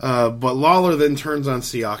 But Lawler then turns on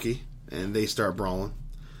Siaki, and they start brawling.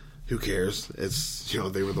 Who cares? It's, you know,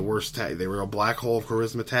 they were the worst tag. They were a black hole of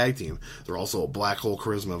charisma tag team. They're also a black hole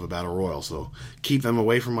charisma of a battle royal, so keep them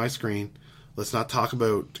away from my screen. Let's not talk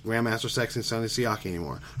about Grandmaster Sexy and Sonny Siaki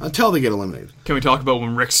anymore until they get eliminated. Can we talk about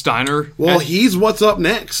when Rick Steiner... Well, he's what's up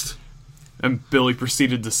next. And Billy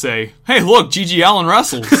proceeded to say, hey, look, G.G. Allen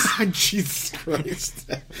wrestles. Jesus Christ.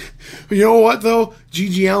 You know what, though?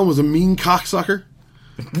 G.G. Allen was a mean cocksucker.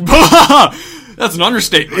 That's an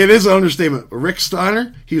understatement. It is an understatement. Rick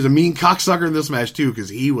Steiner, he was a mean cocksucker in this match, too, because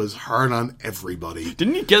he was hard on everybody.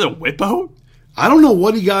 Didn't he get a whip out? I don't know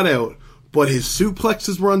what he got out, but his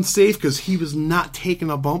suplexes were unsafe because he was not taking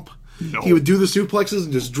a bump. No. He would do the suplexes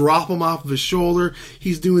and just drop them off of his shoulder.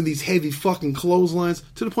 He's doing these heavy fucking clotheslines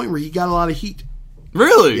to the point where he got a lot of heat.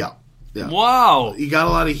 Really? Yeah. Wow. He got a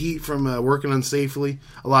lot of heat from working unsafely.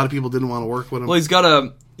 A lot of people didn't want to work with him. Well, he's got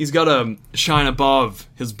a shine above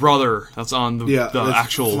his brother that's on the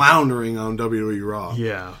actual... floundering on WWE Raw.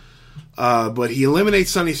 Yeah. But he eliminates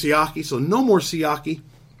Sonny Siaki, so no more Siaki.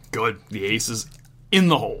 Good. The ace is in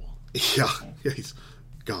the hole. Yeah, he's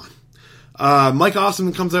gone. Mike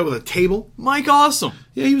Awesome comes out with a table. Mike Awesome.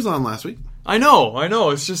 Yeah, he was on last week. I know.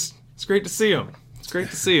 It's great to see him. It's great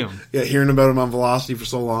to see him. Yeah, hearing about him on Velocity for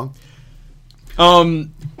so long.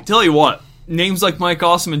 Tell you what, names like Mike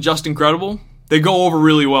Awesome and Just Incredible, they go over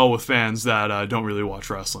really well with fans that don't really watch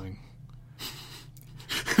wrestling.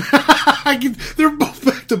 They're both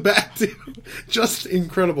back to back, too. Just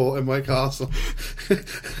Incredible and Mike Awesome.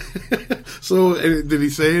 So, did he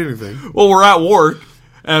say anything? Well, we're at work,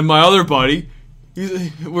 and my other buddy,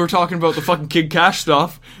 we were talking about the fucking Kid Cash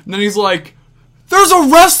stuff, and then he's like, there's a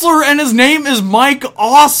wrestler and his name is Mike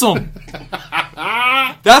Awesome.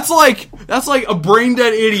 That's like a brain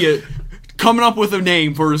dead idiot coming up with a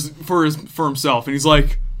name for himself, and he's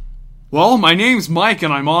like, well, my name's Mike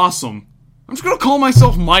and I'm awesome. I'm just gonna call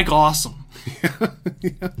myself Mike Awesome.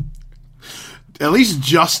 Yeah. At least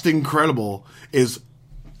Just Incredible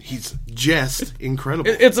he's just incredible.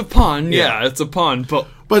 It's a pun, yeah, it's a pun, but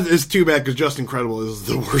it's too bad because Just Incredible is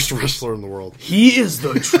the worst wrestler in the world. He is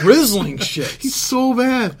the drizzling shit. He's so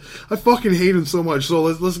bad. I fucking hate him so much. So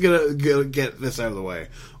let's get this out of the way.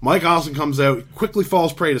 Mike Awesome comes out, quickly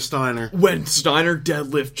falls prey to Steiner. When Steiner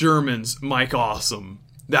deadlift Germans, Mike Awesome.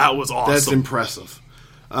 That was awesome. That's impressive.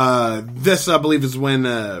 This, I believe, is when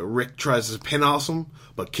Rick tries to pin Awesome,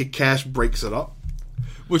 but Kid Cash breaks it up.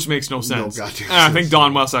 Which makes no sense. No goddamn and I think sense.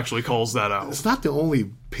 Don West actually calls that out. It's not the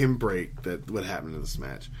only pin break that would happen in this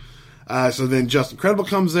match. So then Just Incredible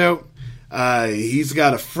comes out. He's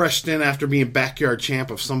got a fresh stint after being backyard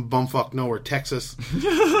champ of some bumfuck nowhere, Texas.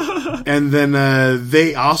 And then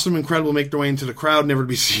Awesome Incredible make their way into the crowd, never to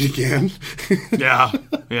be seen again.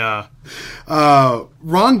 Yeah.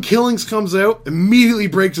 Ron Killings comes out, immediately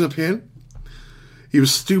breaks a pin. He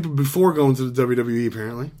was stupid before going to the WWE,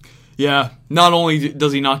 apparently. Yeah, not only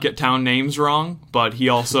does he not get town names wrong, but he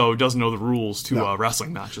also doesn't know the rules to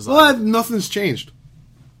wrestling matches. Well, nothing's changed.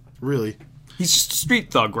 Really. He's just a street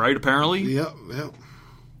thug, right, apparently? Yep.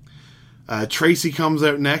 Tracy comes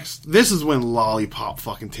out next. This is when Lollipop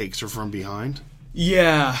fucking takes her from behind.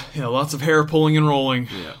 Yeah, lots of hair pulling and rolling.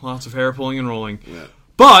 Yeah. Lots of hair pulling and rolling. Yeah.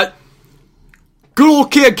 But good old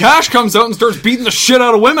Kid Cash comes out and starts beating the shit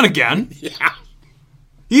out of women again. Yeah.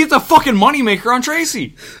 He gets a fucking moneymaker on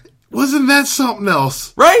Tracy. Wasn't that something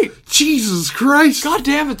else? Right? Jesus Christ. God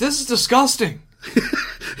damn it, this is disgusting.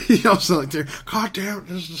 He yells like, God damn it,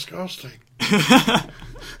 this is disgusting.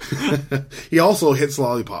 He also hits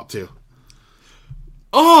Lollipop, too.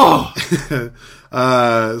 Oh!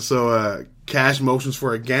 So Cash motions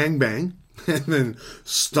for a gangbang. And then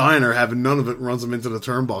Steiner, having none of it, runs him into the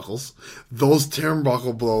turnbuckles. Those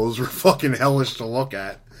turnbuckle blows were fucking hellish to look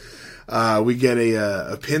at. We get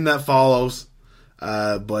a pin that follows.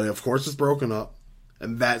 But of course it's broken up.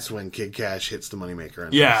 And that's when Kid Cash hits the Moneymaker.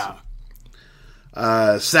 Yeah.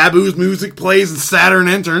 Sabu's music plays and Saturn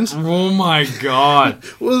enters. Oh my god.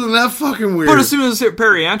 Wasn't that fucking weird? But as soon as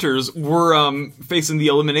Perry enters, we're facing the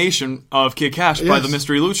elimination of Kid Cash by the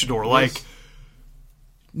Mystery Luchador. Like,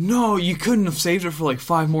 no, you couldn't have saved it for like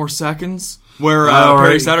 5 more seconds? Where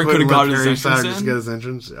Perry Saturn could have got his entrance in? Just get his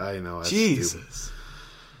entrance? I know. That's Jesus.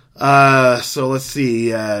 Stupid. So let's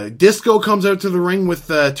see. Disco comes out to the ring with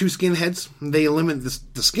 2 skinheads. They eliminate the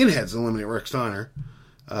skinheads eliminate Rick Steiner.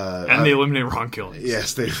 And they eliminate Ron Killings.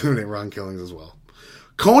 Yes, they eliminate Ron Killings as well.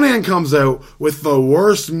 Conan comes out with the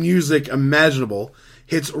worst music imaginable.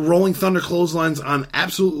 Hits Rolling Thunder clotheslines on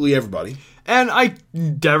absolutely everybody. And I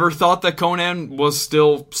never thought that Conan was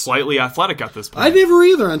still slightly athletic at this point. I never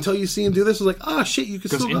either until you see him do this. I was like, oh shit, you can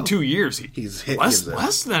still go. Because in 2 years, he's hit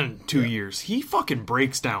less than 2 years. He fucking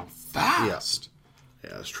breaks down fast.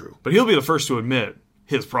 Yeah, that's true. But he'll be the first to admit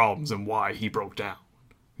his problems and why he broke down.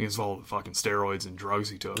 Because of all the fucking steroids and drugs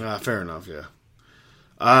he took. Fair enough, yeah.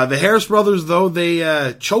 The Harris brothers, though, they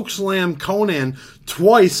chokeslam Conan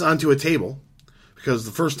twice onto a table. Because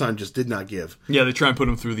the first time just did not give. Yeah, they try and put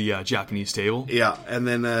him through the Japanese table. Yeah, and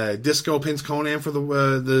then Disco pins Conan for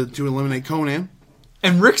the to eliminate Conan.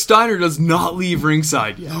 And Rick Steiner does not leave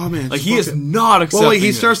ringside yet. Oh man, like he is not accepting. Well,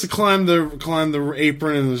 he starts to climb the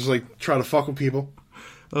apron and just like try to fuck with people.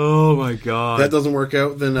 Oh my god, that doesn't work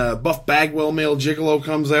out. Then Buff Bagwell, male gigolo,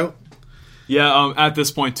 comes out. Yeah, at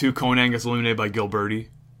this point too, Conan gets eliminated by Gilberti.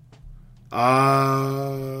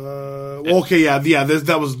 Okay, yeah.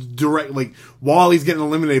 That was direct. Like while he's getting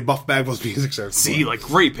eliminated, Buff Bagwell's music starts. See, like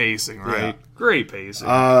great pacing, right? Yeah. Great pacing.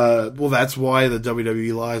 Well, that's why the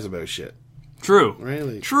WWE lies about shit. True.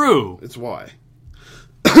 Really? True. It's why.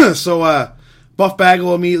 So, Buff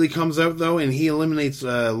Bagwell immediately comes out though, and he eliminates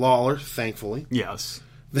Lawler. Thankfully, yes.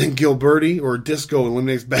 Then Gilberti or Disco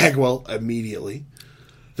eliminates Bagwell immediately.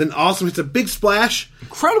 Then Awesome hits a big splash.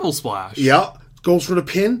 Incredible splash. Yeah. Goes for the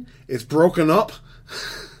pin. It's broken up.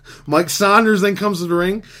 Mike Saunders then comes to the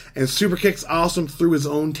ring and super kicks Awesome through his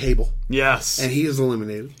own table. Yes. And he is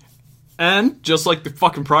eliminated. And, just like the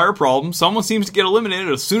fucking prior problem, someone seems to get eliminated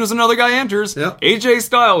as soon as another guy enters. Yep. AJ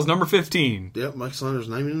Styles, number 15. Yep, Mike Saunders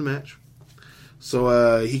not even in the match.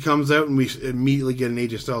 So he comes out and we immediately get an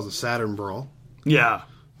AJ Styles and Saturn brawl. Yeah.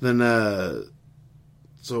 Then,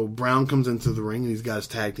 so Brown comes into the ring and he's got his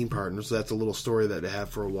tag team partner. So that's a little story that they have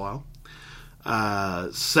for a while.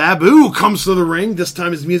 Sabu comes to the ring. This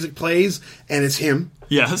time his music plays and it's him.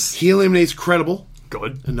 Yes. He eliminates Credible.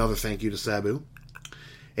 Good. Another thank you to Sabu.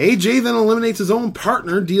 AJ then eliminates his own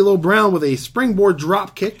partner, D'Lo Brown, with a springboard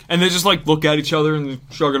drop kick. And they just like look at each other and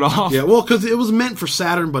shrug it off. Yeah, well, because it was meant for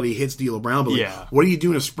Saturn, but he hits D'Lo Brown. But yeah. What are you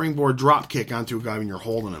doing a springboard drop kick onto a guy when you're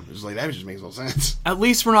holding him? It's like, that just makes no sense. At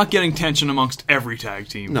least we're not getting tension amongst every tag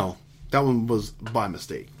team. No, that one was by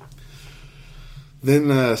mistake.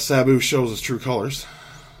 Then Sabu shows his true colors.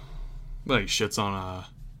 Well, he shits on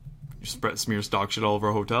smears dog shit all over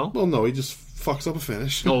a hotel. Well, no, he just fucks up a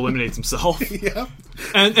finish. He'll eliminates himself. Yeah.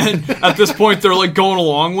 And at this point, they're like going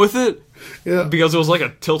along with it. Yeah. Because it was like a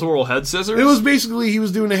tilt-a-whirl head scissors. It was basically, he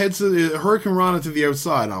was doing a Hurricane Rana to the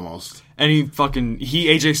outside almost. And he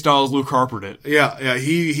AJ Styles Luke Harpered it. Yeah,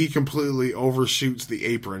 he completely overshoots the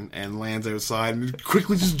apron and lands outside and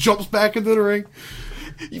quickly just jumps back into the ring.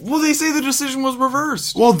 Well, they say the decision was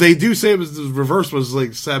reversed. Well, they do say it was reversed, but it's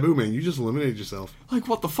like, Sabu, man, you just eliminated yourself. Like,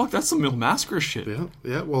 what the fuck? That's some Mil Massacre shit.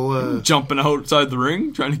 Yeah, well... Jumping outside the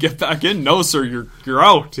ring, trying to get back in? No, sir, you're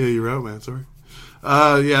out. Yeah, you're out, man, sorry.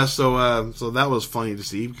 So that was funny to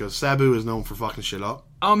see, because Sabu is known for fucking shit up.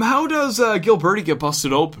 How does Gilberti get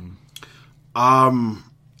busted open?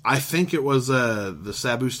 I think it was the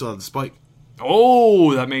Sabu still had the spike.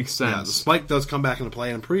 Oh, that makes sense. Yeah, the spike does come back into play,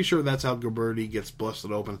 and I'm pretty sure that's how Gilberti gets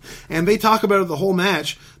busted open. And they talk about it the whole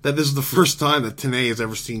match, that this is the first time that TNA has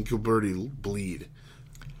ever seen Gilberti bleed.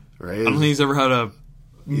 Right? I don't think he's ever had a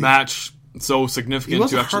match so significant.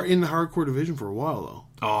 He wasn't in the hardcore division for a while, though.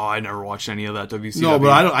 Oh, I never watched any of that WCW. No,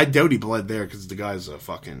 but I doubt he bled there, because the guy's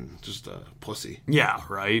just a pussy. Yeah,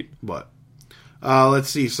 right. But... Let's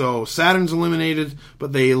see. So Saturn's eliminated,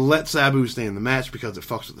 but they let Sabu stay in the match because it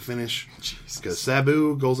fucks with the finish. Because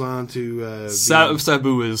Sabu goes on to...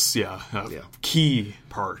 Sabu is, a key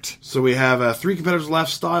part. So we have 3 competitors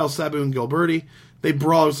left, Styles, Sabu, and Gilberti. They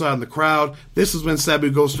brawl outside in the crowd. This is when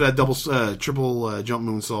Sabu goes for that triple jump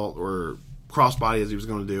moonsault, or crossbody as he was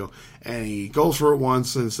going to do. And he goes for it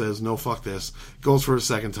once and says, no, fuck this. Goes for it a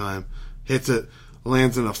second time. Hits it.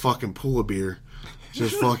 Lands in a fucking pool of beer.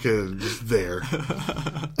 Just fucking just there.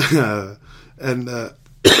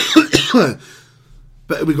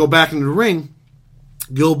 But we go back into the ring.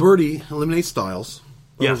 Gilberti eliminates Styles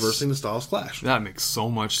by reversing the Styles Clash. That makes so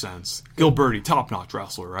much sense. Gilberti, top-notch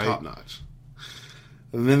wrestler, right? Top-notch.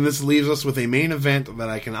 And then this leaves us with a main event that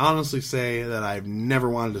I can honestly say that I've never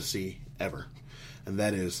wanted to see, ever. And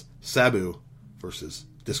that is Sabu versus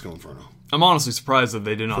Disco Inferno. I'm honestly surprised that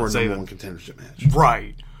they did not say that. For a number 1 contendership match.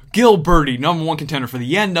 Right. Gilberti, number 1 contender for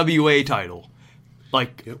the NWA title.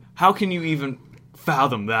 Like, how can you even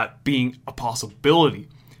fathom that being a possibility?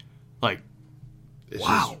 Like, it's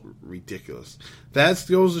just ridiculous. That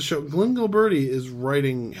goes to show Glenn Gilberti is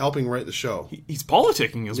helping write the show. He's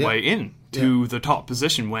politicking his way in to the top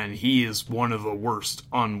position when he is one of the worst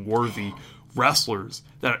unworthy wrestlers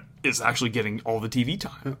that is actually getting all the TV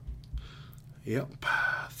time. Yep.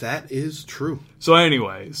 That is true. So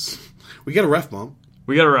anyways, we get a ref bump.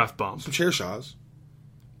 Some chair shots.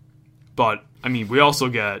 But, I mean, we also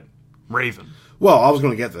get Raven. Well, I was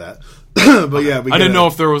going to get to that. But yeah, I didn't know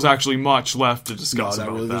if there was actually much left to discuss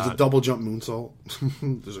about that. There's a double jump moonsault.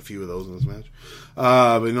 There's a few of those in this match.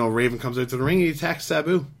 But Raven comes out to the ring and he attacks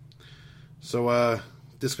Sabu. So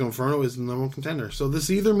Disco Inferno is the number 1 contender. So this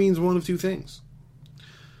either means one of 2 things.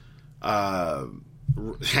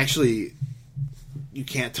 Actually, you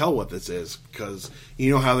can't tell what this is because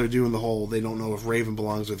you know how they're doing the whole they don't know if Raven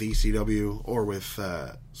belongs with ECW or with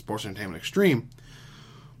Sports Entertainment Extreme.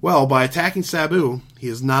 Well, by attacking Sabu, he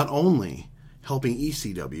is not only helping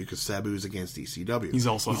ECW because Sabu is against ECW. He's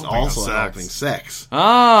also helping Sex.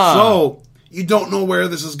 Ah. So you don't know where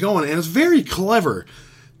this is going, and it's very clever.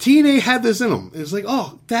 TNA had this in them. It's like,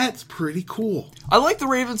 oh, that's pretty cool. I like the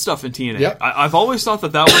Raven stuff in TNA. Yep. I've always thought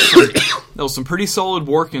that was some pretty solid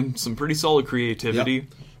work and some pretty solid creativity. Yep.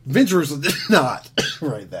 Vince Russo did not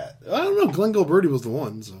write that. I don't know. Glenn Gilberti was the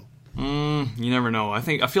one. So you never know. I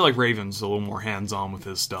feel like Raven's a little more hands-on with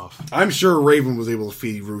his stuff. I'm sure Raven was able to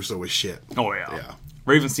feed Russo with shit. Oh yeah.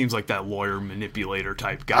 Raven seems like that lawyer manipulator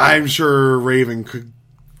type guy. I'm sure Raven could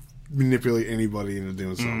manipulate anybody into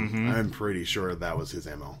doing something. Mm-hmm. I'm pretty sure that was his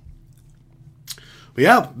MO. But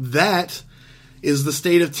yeah, that is the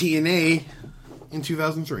state of TNA in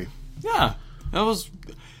 2003. Yeah, it was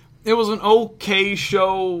an okay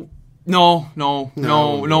show. No,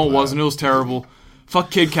 it wasn't. It was terrible.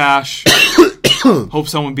 Fuck Kid Cash. Hope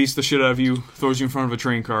someone beats the shit out of you, throws you in front of a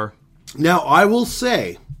train car. Now, I will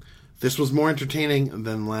say, this was more entertaining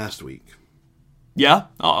than last week. Yeah?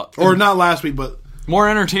 Or not last week, but... More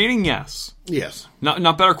entertaining, yes. Yes.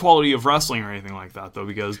 Not better quality of wrestling or anything like that, though,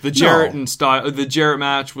 because the Jarrett the Jarrett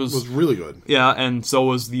match was really good. Yeah, and so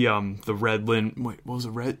was the Red Lynn. Wait, what was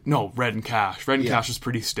it? Red and Cash. Red and Cash was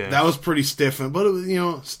pretty stiff. That was pretty stiff, but it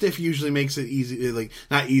was, stiff usually makes it easy. Like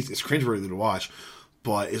not easy. It's cringeworthy to watch,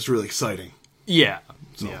 but it's really exciting. Yeah.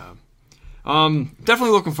 So. Yeah.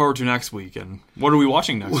 Definitely looking forward to next week. And what are we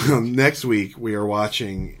watching next week? Next week we are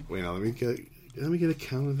watching. Wait, now let me get a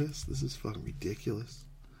count of this. This is fucking ridiculous.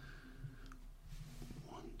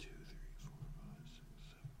 1, 2, 3, 4, 5, 6, 7,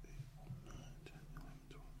 8, 9, 10, 11,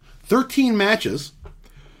 12. 13 matches.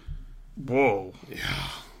 Whoa. Yeah.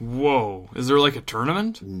 Whoa. Is there like a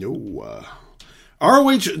tournament? No.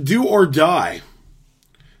 ROH Do or Die.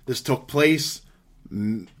 This took place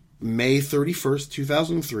May 31st,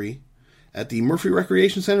 2003 at the Murphy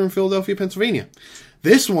Recreation Center in Philadelphia, Pennsylvania.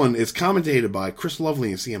 This one is commentated by Chris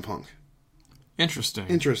Lovely and CM Punk.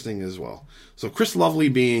 Interesting as well. So Chris Lovely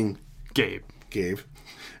being Gabe,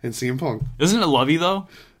 and CM Punk. Isn't it Lovey though?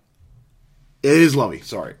 It is Lovey.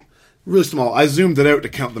 Sorry, really small. I zoomed it out to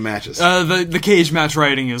count the matches. The cage match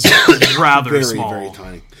writing is rather very, small, very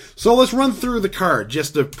tiny. So let's run through the card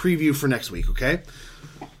just to preview for next week. Okay,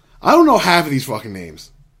 I don't know half of these fucking names.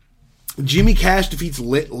 Jimmy Cash defeats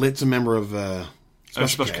Lit. Lit's a member of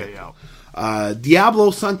Special K. Yeah. Diablo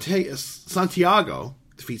Santiago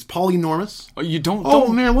defeats Paulie Normus. You don't. Oh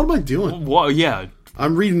man, what am I doing? Well, yeah.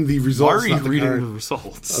 I'm reading the results. Why are you reading the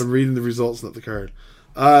results? I'm reading the results, not the card.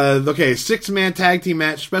 Okay, 6-man tag team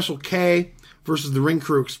match. Special K versus the Ring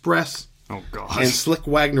Crew Express. Oh god. And Slick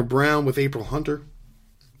Wagner Brown with April Hunter.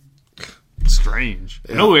 Strange.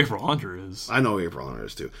 Yeah. I know who April Hunter is. I know who April Hunter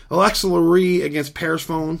is too. Alexa Lurie against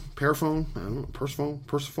Persephone. I don't know. Persephone?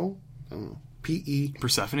 I don't know.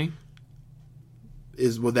 Persephone?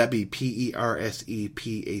 Would that be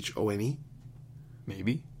Persephone?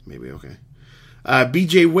 Maybe. Maybe, okay.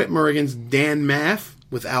 BJ Whitmer against Dan Maff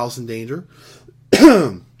with Alice in Danger.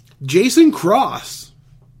 Jason Cross.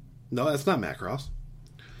 No, that's not Matt Cross.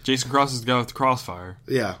 Jason Cross is the guy with the crossfire.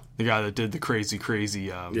 Yeah. The guy that did the crazy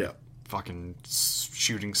yeah. fucking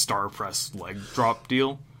shooting star press leg drop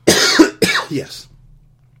deal. Yes.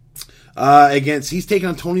 He's taking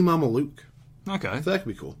on Tony Mama Luke. Okay. So that could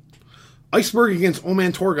be cool. Iceberg against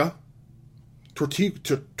Oman Torga.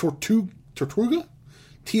 Tortuga? Tortuga?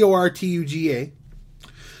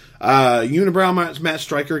 Unibrow Matt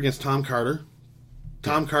Striker against Tom Carter.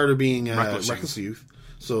 Tom Carter being Reckless Youth.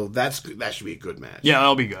 So that should be a good match. Yeah,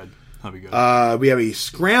 that'll be good. We have a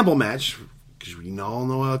scramble match, because we all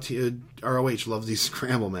know how ROH loves these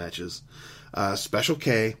scramble matches. Special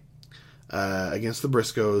K against the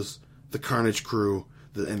Briscoes, the Carnage Crew,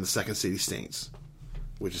 and the Second City Saints,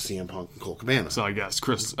 which is CM Punk and Colt Cabana. So I guess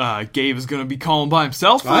Gabe is going to be calling by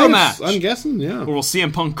himself for the match. I'm guessing, yeah. Or will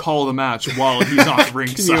CM Punk call the match while he's on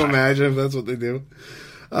ringside? Can you imagine if that's what they do?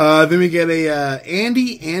 Then we get a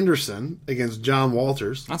Andy Anderson against John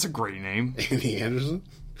Walters. That's a great name. Andy Anderson.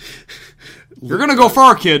 You're going to go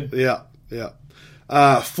far, kid. Yeah.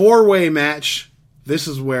 Four-way match. This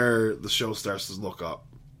is where the show starts to look up.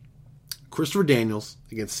 Christopher Daniels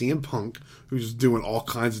against CM Punk, who's doing all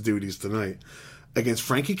kinds of duties tonight, against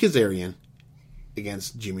Frankie Kazarian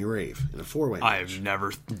against Jimmy Rave in a four-way match.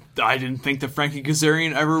 I didn't think that Frankie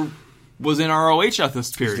Kazarian ever was in ROH at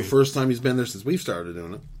this period. It's the first time he's been there since we've started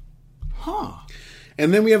doing it. Huh.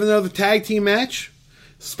 And then we have another tag team match.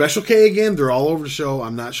 Special K again. They're all over the show.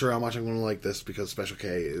 I'm not sure how much I'm going to like this because Special K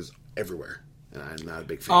is everywhere. And I'm not a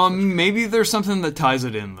big fan. Maybe there's something that ties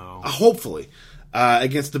it in, though. Hopefully.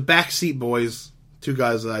 Against the Backseat Boys. Two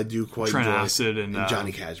guys that I do quite Trent enjoy. Acid and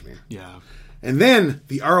Johnny Kashmere. Yeah. And then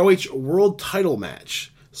the ROH World Title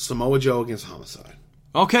match. Samoa Joe against Homicide.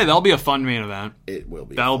 Okay, that'll be a fun main event. It will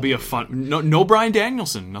be. That'll be a fun. No Bryan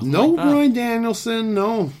Danielson. Nothing no like that. Bryan Danielson.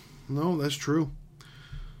 No, that's true.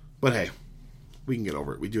 But hey, we can get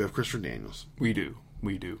over it. We do have Christopher Daniels. We do.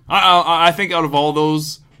 I think out of all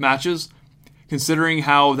those matches, considering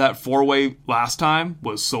how that four-way last time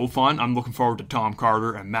was so fun, I'm looking forward to Tom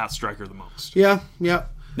Carter and Matt Striker the most. Yeah.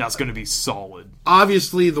 That's going to be solid.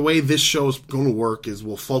 Obviously, the way this show's going to work is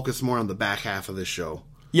we'll focus more on the back half of this show.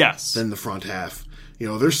 Yes. Than the front half. You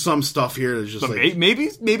know, there's some stuff here that's just maybe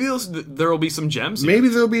there'll be some gems here. Maybe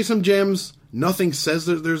there'll be some gems. Nothing says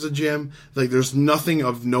that there's a gem. Like, there's nothing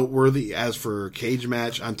of noteworthy as for cage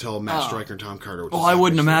match until Matt Striker and Tom Carter. Well, I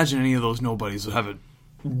wouldn't imagine any of those nobodies would have a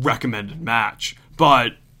recommended match.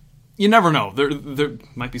 But you never know. There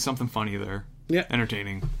might be something funny there. Yeah.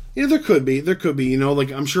 Entertaining. Yeah, there could be. You know,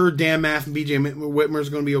 like, I'm sure Dan Maff and BJ Whitmer is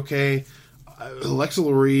going to be okay. Alexa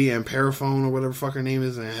Lurie and Paraphone or whatever fuck her name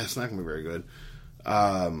is, it's not going to be very good.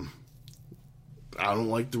 I don't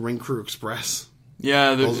like the Ring Crew Express.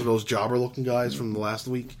 Yeah, those are those jobber looking guys from the last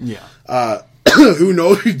week. Yeah. Who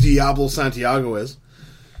knows who Diablo Santiago is?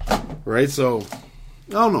 Right? So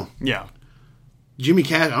I don't know. Yeah. Jimmy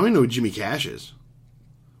Cash. I don't even know who Jimmy Cash is.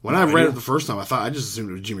 When I read it the first time, I just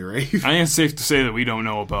assumed it was Jimmy Rave. I think it's safe to say that we don't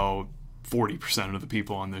know about 40% of the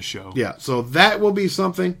people on this show. Yeah. So that will be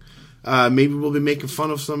something. Maybe we'll be making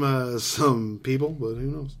fun of some people, but who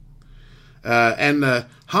knows? And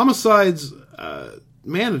Homicide's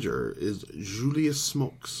manager is Julius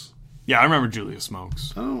Smokes. Yeah, I remember Julius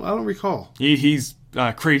Smokes. I don't recall. He's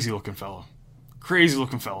a crazy looking fellow. Crazy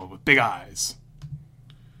looking fellow with big eyes.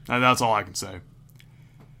 That's all I can say.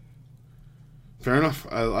 Fair enough.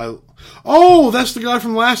 Oh, that's the guy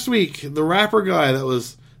from last week, the rapper guy that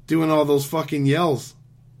was doing all those fucking yells.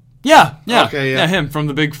 Yeah. Okay, yeah. Him from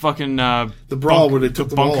the big fucking the brawl where they took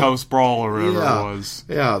the bunkhouse brawl or whatever it was.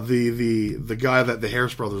 Yeah, the guy that the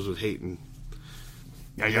Harris brothers would hate, and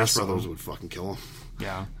I guess Harris brothers would fucking kill him.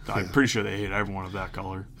 Yeah, I'm pretty sure they hate everyone of that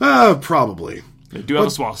color. Probably. They do have a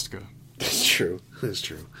swastika. That's true.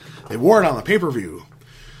 They wore it on the pay-per-view.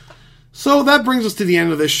 So that brings us to the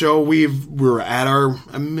end of this show. We're at our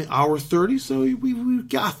hour 30, so we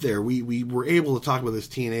got there. We were able to talk about this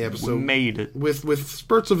TNA episode. We made it. With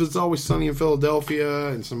spurts of It's Always Sunny in Philadelphia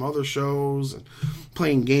and some other shows and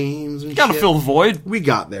playing games and gotta fill the void. We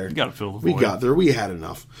got there. You gotta fill the void. We got there. We had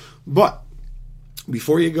enough. But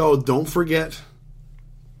before you go, don't forget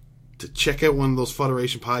to check out one of those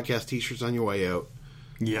Fuderation podcast t-shirts on your way out.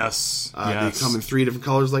 Yes. They come in 3 different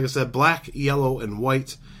colors, like I said, black, yellow, and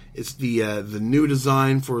white. It's the new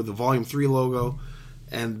design for the Volume 3 logo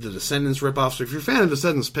and the Descendants ripoff. So if you're a fan of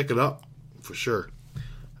Descendants, pick it up for sure.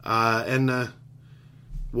 And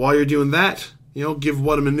while you're doing that, give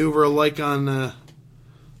What a Maneuver a like on a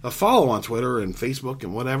follow on Twitter and Facebook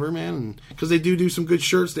and whatever, man. Because they do some good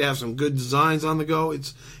shirts. They have some good designs on the go.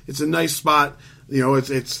 It's a nice spot.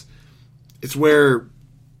 It's where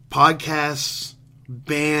podcasts,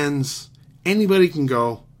 bands, anybody can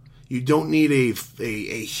go. You don't need a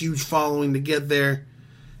huge following to get there,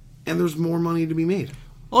 and there's more money to be made.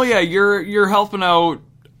 Well, yeah, you're helping out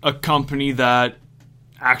a company that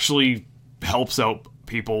actually helps out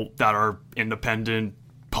people that are independent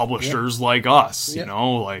publishers like us. Yep.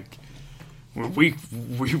 Like we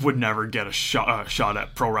would never get a shot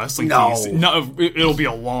at pro wrestling. No. Fees. No, it'll be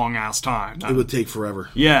a long ass time. It would take forever.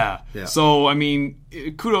 Yeah. Yeah. So I mean,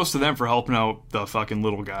 kudos to them for helping out the fucking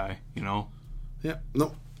little guy. Yeah.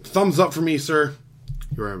 No. Thumbs up for me, sir.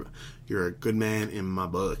 You're a good man in my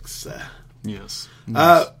books. Yes.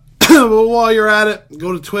 Well, while you're at it,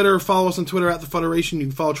 go to Twitter. Follow us on Twitter at the Fuderation. You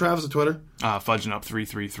can follow Travis on Twitter. Fudging up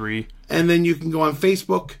 333. And then you can go on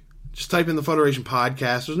Facebook. Just type in the Fuderation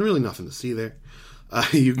podcast. There's really nothing to see there.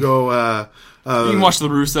 You go. You can watch the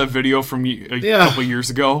Rusev video from a couple years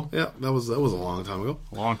ago. Yeah, that was a long time ago.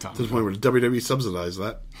 A long time. To the point where WWE subsidized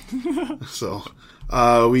that. So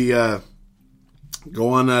we go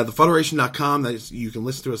on thefederation.com. You can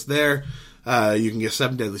listen to us there. You can get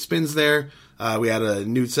 7 Deadly Spins there. We had a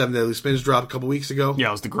new 7 Deadly Spins drop a couple weeks ago. Yeah,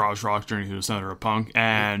 it was the Garage Rock Journey to the Center of Punk.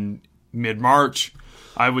 And mid-March,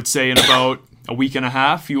 I would say in about a week and a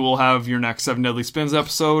half, you will have your next 7 Deadly Spins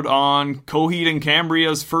episode on Coheed and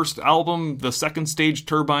Cambria's first album, The Second Stage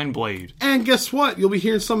Turbine Blade. And guess what? You'll be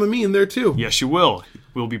hearing some of me in there too. Yes, you will.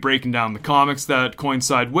 We'll be breaking down the comics that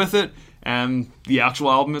coincide with it and the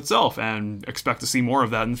actual album itself, and expect to see more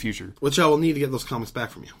of that in the future. Which I will need to get those comics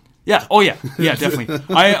back from you. Yeah. Oh yeah. Yeah. Definitely.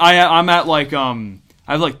 I'm at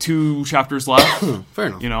I have 2 chapters left. Fair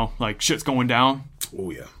enough. Shit's going down.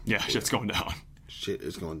 Oh yeah. Yeah. Shit's going down. Shit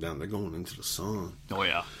is going down. They're going into the sun. Oh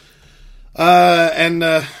yeah. And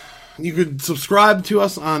you could subscribe to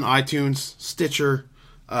us on iTunes, Stitcher,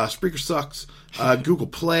 Spreaker Sucks, Google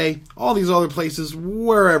Play, all these other places.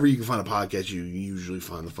 Wherever you can find a podcast, you usually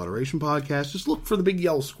find the Fuderation podcast. Just look for the big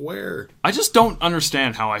yellow square. I just don't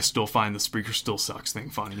understand how I still find the Spreaker Still Sucks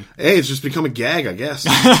thing funny. Hey, it's just become a gag, I guess.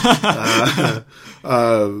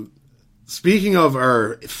 Speaking of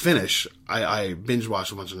our finish, I binge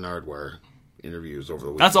watched a bunch of Nardware interviews over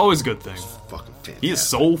the weekend. That's always a good thing. Fucking fantastic. He is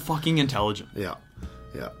so fucking intelligent. Yeah.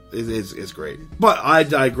 It's great. But I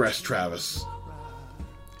digress, Travis.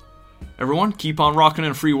 Everyone, keep on rocking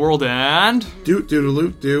in a free world and Doot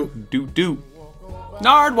doodaloot doot. doot doot.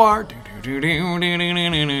 Nardwar.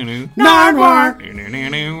 Nardwar.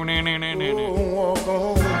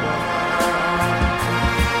 Nardwar.